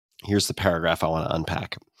 Here's the paragraph I want to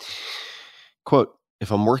unpack. Quote,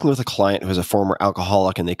 if I'm working with a client who is a former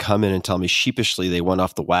alcoholic and they come in and tell me sheepishly they went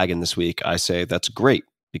off the wagon this week, I say, that's great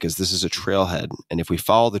because this is a trailhead. And if we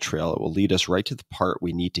follow the trail, it will lead us right to the part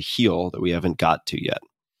we need to heal that we haven't got to yet.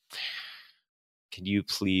 Can you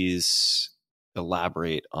please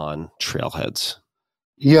elaborate on trailheads?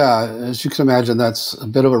 Yeah, as you can imagine, that's a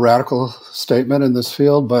bit of a radical statement in this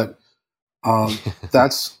field, but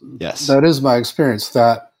that is my experience,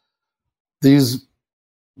 that these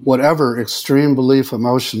whatever extreme belief,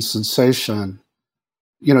 emotion, sensation,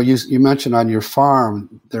 you mentioned on your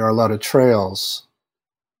farm, there are a lot of trails,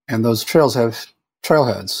 and those trails have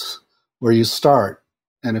trailheads where you start.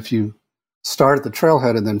 And if you start at the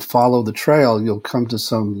trailhead and then follow the trail, you'll come to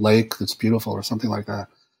some lake that's beautiful or something like that.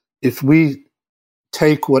 If we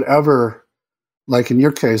take whatever, like in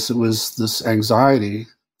your case, it was this anxiety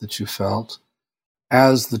that you felt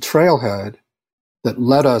as the trailhead that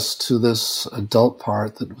led us to this adult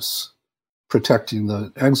part that was protecting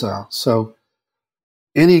the exile. So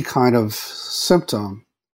any kind of symptom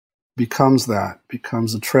becomes a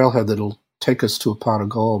trailhead that'll take us to a pot of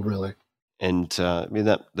gold, really. And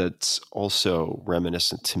that's also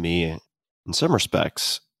reminiscent to me in some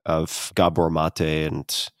respects of Gabor Mate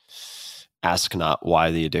and ask not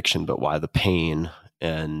why the addiction, but why the pain.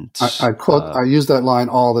 And I quote, I use that line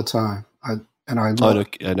all the time.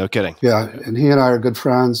 No kidding. Yeah, and he and I are good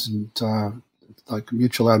friends, and like a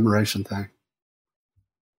mutual admiration thing.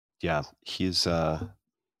 Yeah, he's a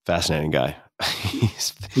fascinating guy. He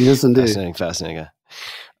is indeed. Fascinating guy.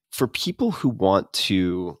 For people who want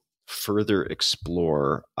to further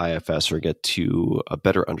explore IFS or get to a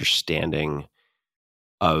better understanding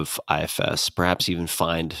of IFS, perhaps even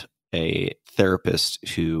find a therapist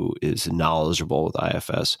who is knowledgeable with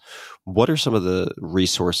IFS, what are some of the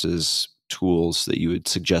resources, tools that you would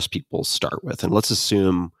suggest people start with? And let's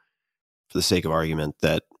assume, for the sake of argument,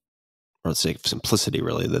 that, or the sake of simplicity,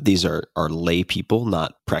 really, that these are lay people,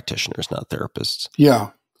 not practitioners, not therapists.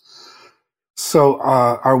 Yeah. So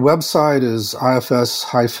our website is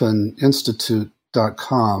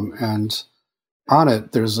ifs-institute.com, and on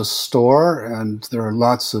it there's a store, and there are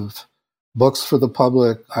lots of books for the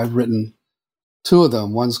public. I've written two of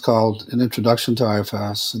them. One's called An Introduction to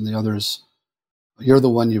IFS, and the other's You're the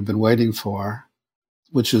One You've Been Waiting For,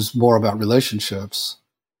 which is more about relationships.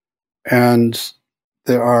 And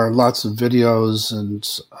there are lots of videos, and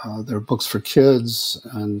there are books for kids,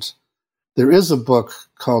 and there is a book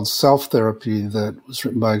called Self-Therapy that was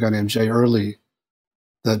written by a guy named Jay Early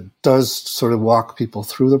that does sort of walk people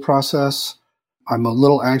through the process. I'm a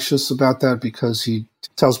little anxious about that because he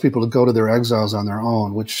tells people to go to their exiles on their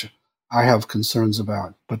own, which I have concerns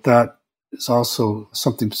about. But that is also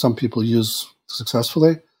something some people use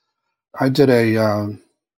successfully. I did a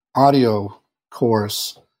audio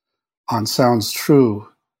course on Sounds True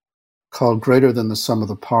called Greater Than the Sum of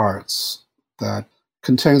the Parts that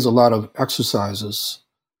contains a lot of exercises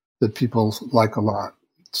that people like a lot.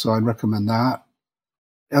 So I'd recommend that.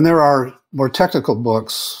 And there are more technical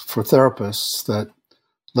books for therapists that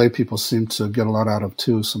lay people seem to get a lot out of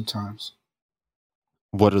too sometimes.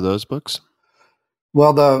 What are those books?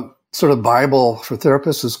 Well, the sort of Bible for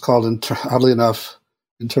therapists is called, oddly enough,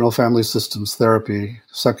 Internal Family Systems Therapy,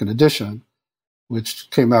 2nd edition, which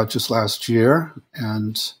came out just last year.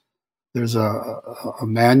 And there's a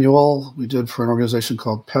manual we did for an organization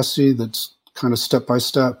called PESI that's kind of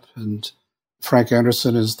step-by-step, and Frank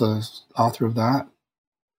Anderson is the author of that.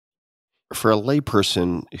 For a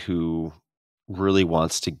layperson who really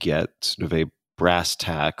wants to get sort of a brass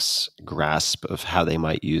tacks grasp of how they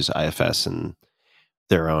might use IFS in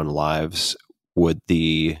their own lives, would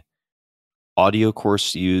the audio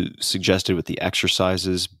course you suggested with the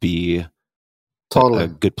exercises be totally a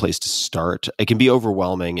good place to start? It can be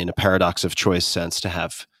overwhelming in a paradox of choice sense to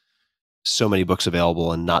have so many books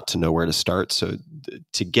available and not to know where to start. So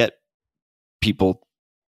to get people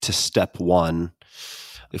to step one,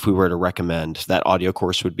 if we were to recommend, that audio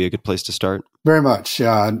course would be a good place to start? Very much,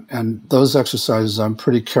 yeah. And those exercises, I'm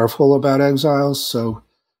pretty careful about exiles, so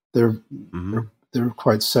they're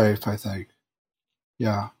quite safe, I think.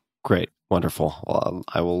 Yeah. Great. Wonderful. Well,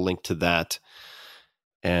 I will link to that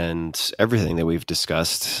and everything that we've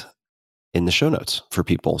discussed in the show notes for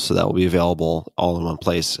people. So that will be available all in one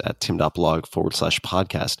place at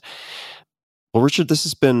tim.blog/podcast. Well, Richard, this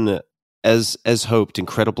has been, as hoped,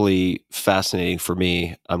 incredibly fascinating for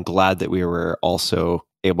me. I'm glad that we were also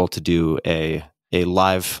able to do a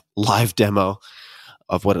live demo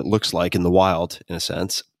of what it looks like in the wild, in a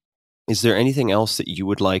sense. Is there anything else that you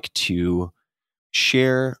would like to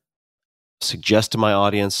share, suggest to my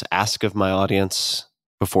audience, ask of my audience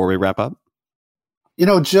before we wrap up?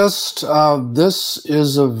 This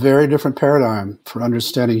is a very different paradigm for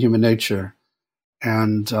understanding human nature.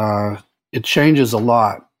 And it changes a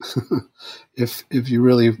lot if you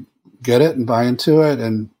really get it and buy into it.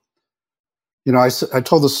 And, I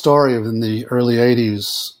told the story of in the early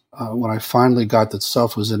 80s, when I finally got that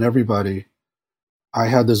self was in everybody, I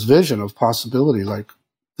had this vision of possibility, like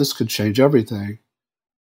this could change everything.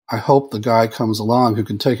 I hope the guy comes along who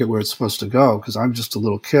can take it where it's supposed to go, because I'm just a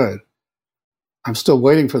little kid. I'm still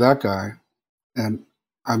waiting for that guy, and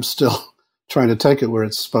I'm still trying to take it where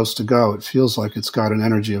it's supposed to go. It feels like it's got an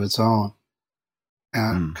energy of its own.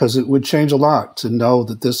 And because it would change a lot to know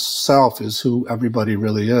that this self is who everybody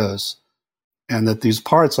really is, and that these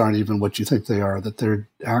parts aren't even what you think they are, that they're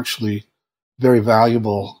actually very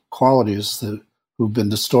valuable qualities who've been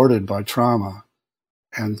distorted by trauma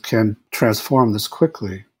and can transform this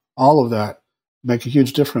quickly. All of that make a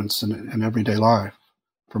huge difference in everyday life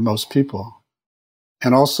for most people.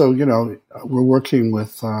 And also, we're working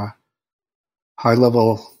with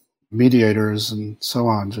high-level mediators and so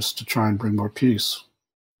on, just to try and bring more peace.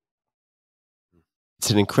 It's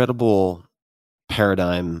an incredible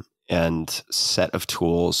paradigm and set of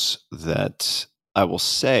tools that I will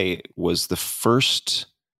say was the first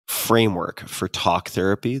framework for talk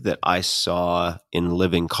therapy that I saw in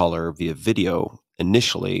living color via video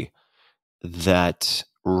initially that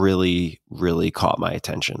really, really caught my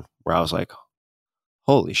attention, where I was like,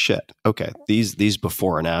 holy shit, okay, these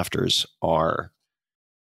before and afters are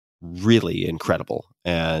really incredible.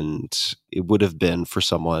 And it would have been, for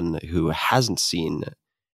someone who hasn't seen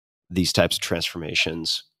these types of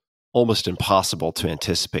transformations, almost impossible to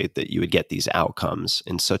anticipate that you would get these outcomes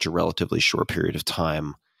in such a relatively short period of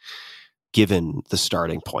time, given the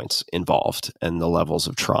starting points involved and the levels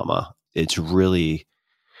of trauma. It's really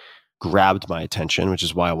grabbed my attention, which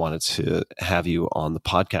is why I wanted to have you on the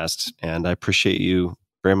podcast. And I appreciate you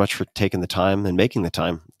very much for taking the time and making the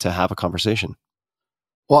time to have a conversation.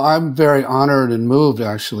 Well, I'm very honored and moved,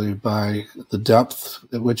 actually, by the depth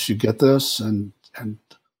at which you get this and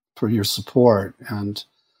for your support. And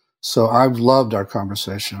so I've loved our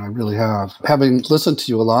conversation. I really have. Having listened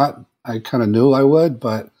to you a lot, I kind of knew I would,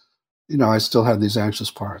 but, I still had these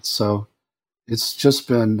anxious parts. So it's just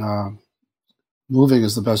been moving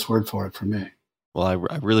is the best word for it for me. Well,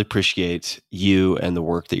 I really appreciate you and the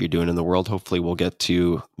work that you're doing in the world. Hopefully we'll get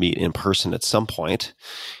to meet in person at some point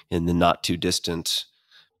in the not too distant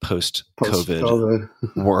post-COVID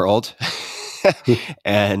world.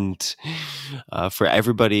 And for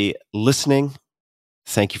everybody listening,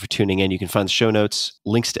 thank you for tuning in. You can find the show notes,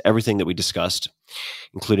 links to everything that we discussed,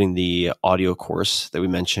 including the audio course that we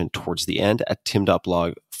mentioned towards the end at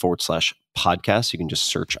tim.blog/podcast. You can just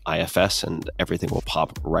search IFS and everything will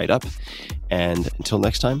pop right up. And until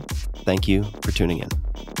next time, thank you for tuning in.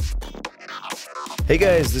 Hey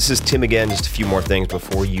guys, this is Tim again. Just a few more things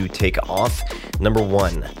before you take off. Number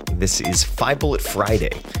one, this is 5 Bullet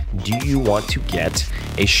Friday. Do you want to get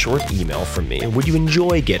a short email from me? Would you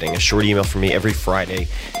enjoy getting a short email from me every Friday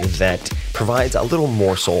that provides a little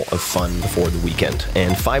morsel of fun before the weekend?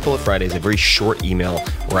 And 5 Bullet Friday is a very short email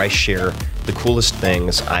where I share the coolest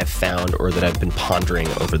things I've found or that I've been pondering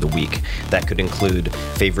over the week. That could include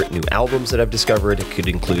favorite new albums that I've discovered. It could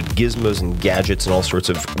include gizmos and gadgets and all sorts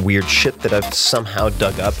of weird shit that I've somehow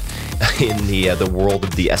dug up in the world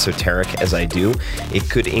of the esoteric as I do. It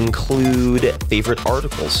could include favorite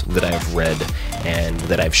articles that I've read and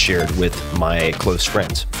that I've shared with my close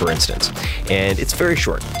friends, for instance. And it's very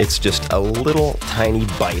short. It's just a little tiny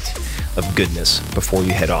bite of goodness before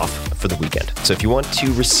you head off for the weekend. So if you want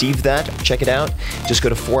to receive that, check it out. Just go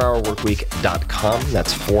to 4hourworkweek.com.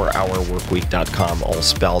 That's 4hourworkweek.com, all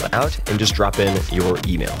spelled out, and just drop in your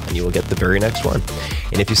email and you will get the very next one.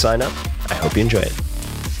 And if you sign up, I hope you enjoy it.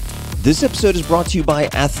 This episode is brought to you by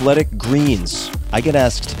Athletic Greens. I get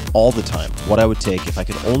asked all the time what I would take if I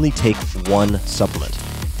could only take one supplement.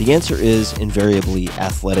 The answer is invariably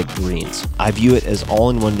Athletic Greens. I view it as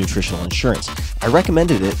all-in-one nutritional insurance. I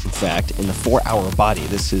recommended it, in fact, in the 4-Hour Body.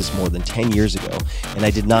 This is more than 10 years ago, and I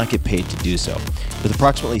did not get paid to do so. With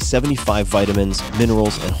approximately 75 vitamins,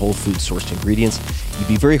 minerals, and whole food sourced ingredients, you'd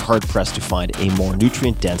be very hard-pressed to find a more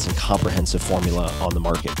nutrient-dense and comprehensive formula on the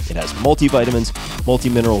market. It has multivitamins,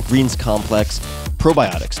 multi-mineral greens complex,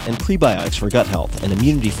 probiotics and prebiotics for gut health, an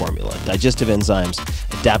immunity formula, digestive enzymes,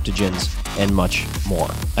 adaptogens, and much more.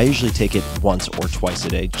 I usually take it once or twice a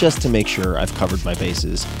day just to make sure I've covered my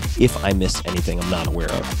bases if I miss anything I'm not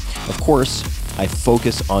aware of. Of course, I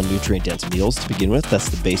focus on nutrient-dense meals to begin with. That's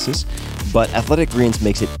the basis. But Athletic Greens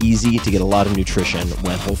makes it easy to get a lot of nutrition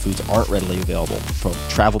when whole foods aren't readily available. From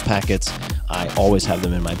travel packets, I always have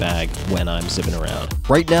them in my bag when I'm zipping around.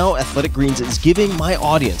 Right now, Athletic Greens is giving my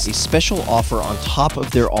audience a special offer on top of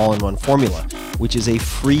their all-in-one formula, which is a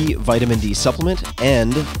free vitamin D supplement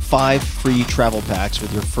and 5 free travel packs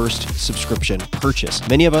with your first subscription purchase.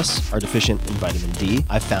 Many of us are deficient in vitamin D.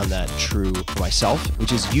 I've found that true for myself,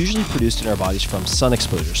 which is usually produced in our bodies from sun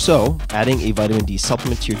exposure. So, adding a vitamin D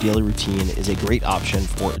supplement to your daily routine is a great option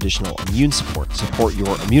for additional immune support. Support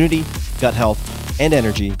your immunity, gut health, and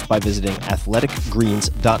energy by visiting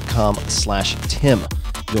athleticgreens.com/Tim.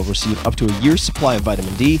 You'll receive up to a year's supply of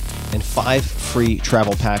vitamin D and 5 free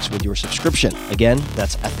travel packs with your subscription. Again,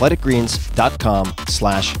 that's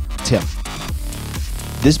athleticgreens.com/Tim.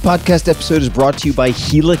 This podcast episode is brought to you by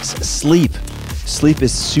Helix Sleep. Sleep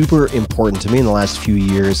is super important to me. In the last few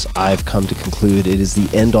years, I've come to conclude it is the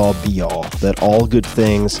end-all be-all, that all good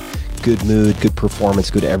things, good mood, good performance,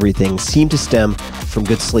 good everything seem to stem from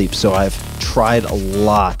good sleep. So I've tried a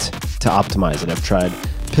lot to optimize it. I've tried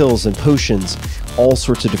pills and potions, all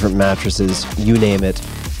sorts of different mattresses, you name it.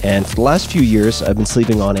 And for the last few years, I've been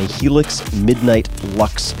sleeping on a Helix Midnight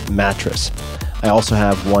Luxe mattress. I also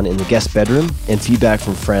have one in the guest bedroom, and feedback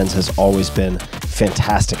from friends has always been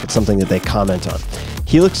fantastic. It's something that they comment on.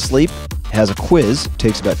 Helix Sleep has a quiz,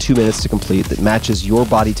 takes about 2 minutes to complete, that matches your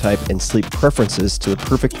body type and sleep preferences to the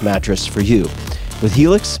perfect mattress for you. With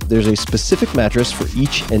Helix, there's a specific mattress for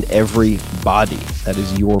each and every body. That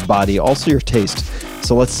is your body, also your taste.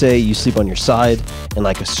 So let's say you sleep on your side and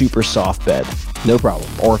like a super soft bed. No problem.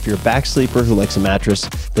 Or if you're a back sleeper who likes a mattress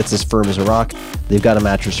that's as firm as a rock, they've got a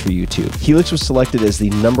mattress for you too. Helix was selected as the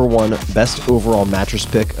 #1 best overall mattress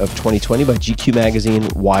pick of 2020 by GQ Magazine,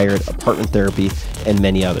 Wired, Apartment Therapy, and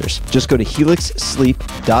many others. Just go to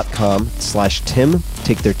helixsleep.com/Tim,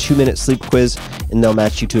 take their 2-minute sleep quiz, and they'll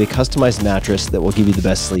match you to a customized mattress that will give you the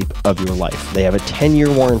best sleep of your life. They have a 10-year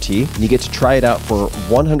warranty, and you get to try it out for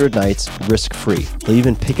 100 nights risk-free. They'll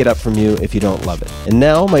even pick it up from you if you don't love it. And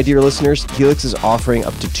now, my dear listeners, Helix is offering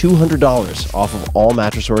up to $200 off of all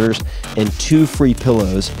mattress orders and 2 free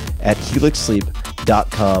pillows at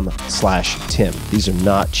helixsleep.com/Tim. These are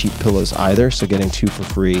not cheap pillows either, so getting 2 for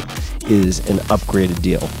free is an upgraded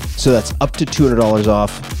deal. So that's up to $200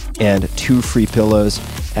 off and 2 free pillows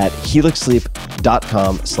at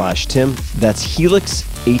helixsleep.com/Tim. That's Helix,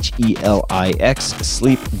 HELIX,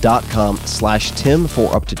 sleep.com/Tim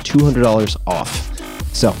for up to $200 off.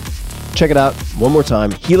 So check it out one more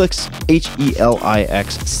time, Helix,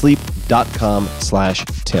 HELIX,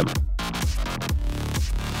 sleep.com/Tim.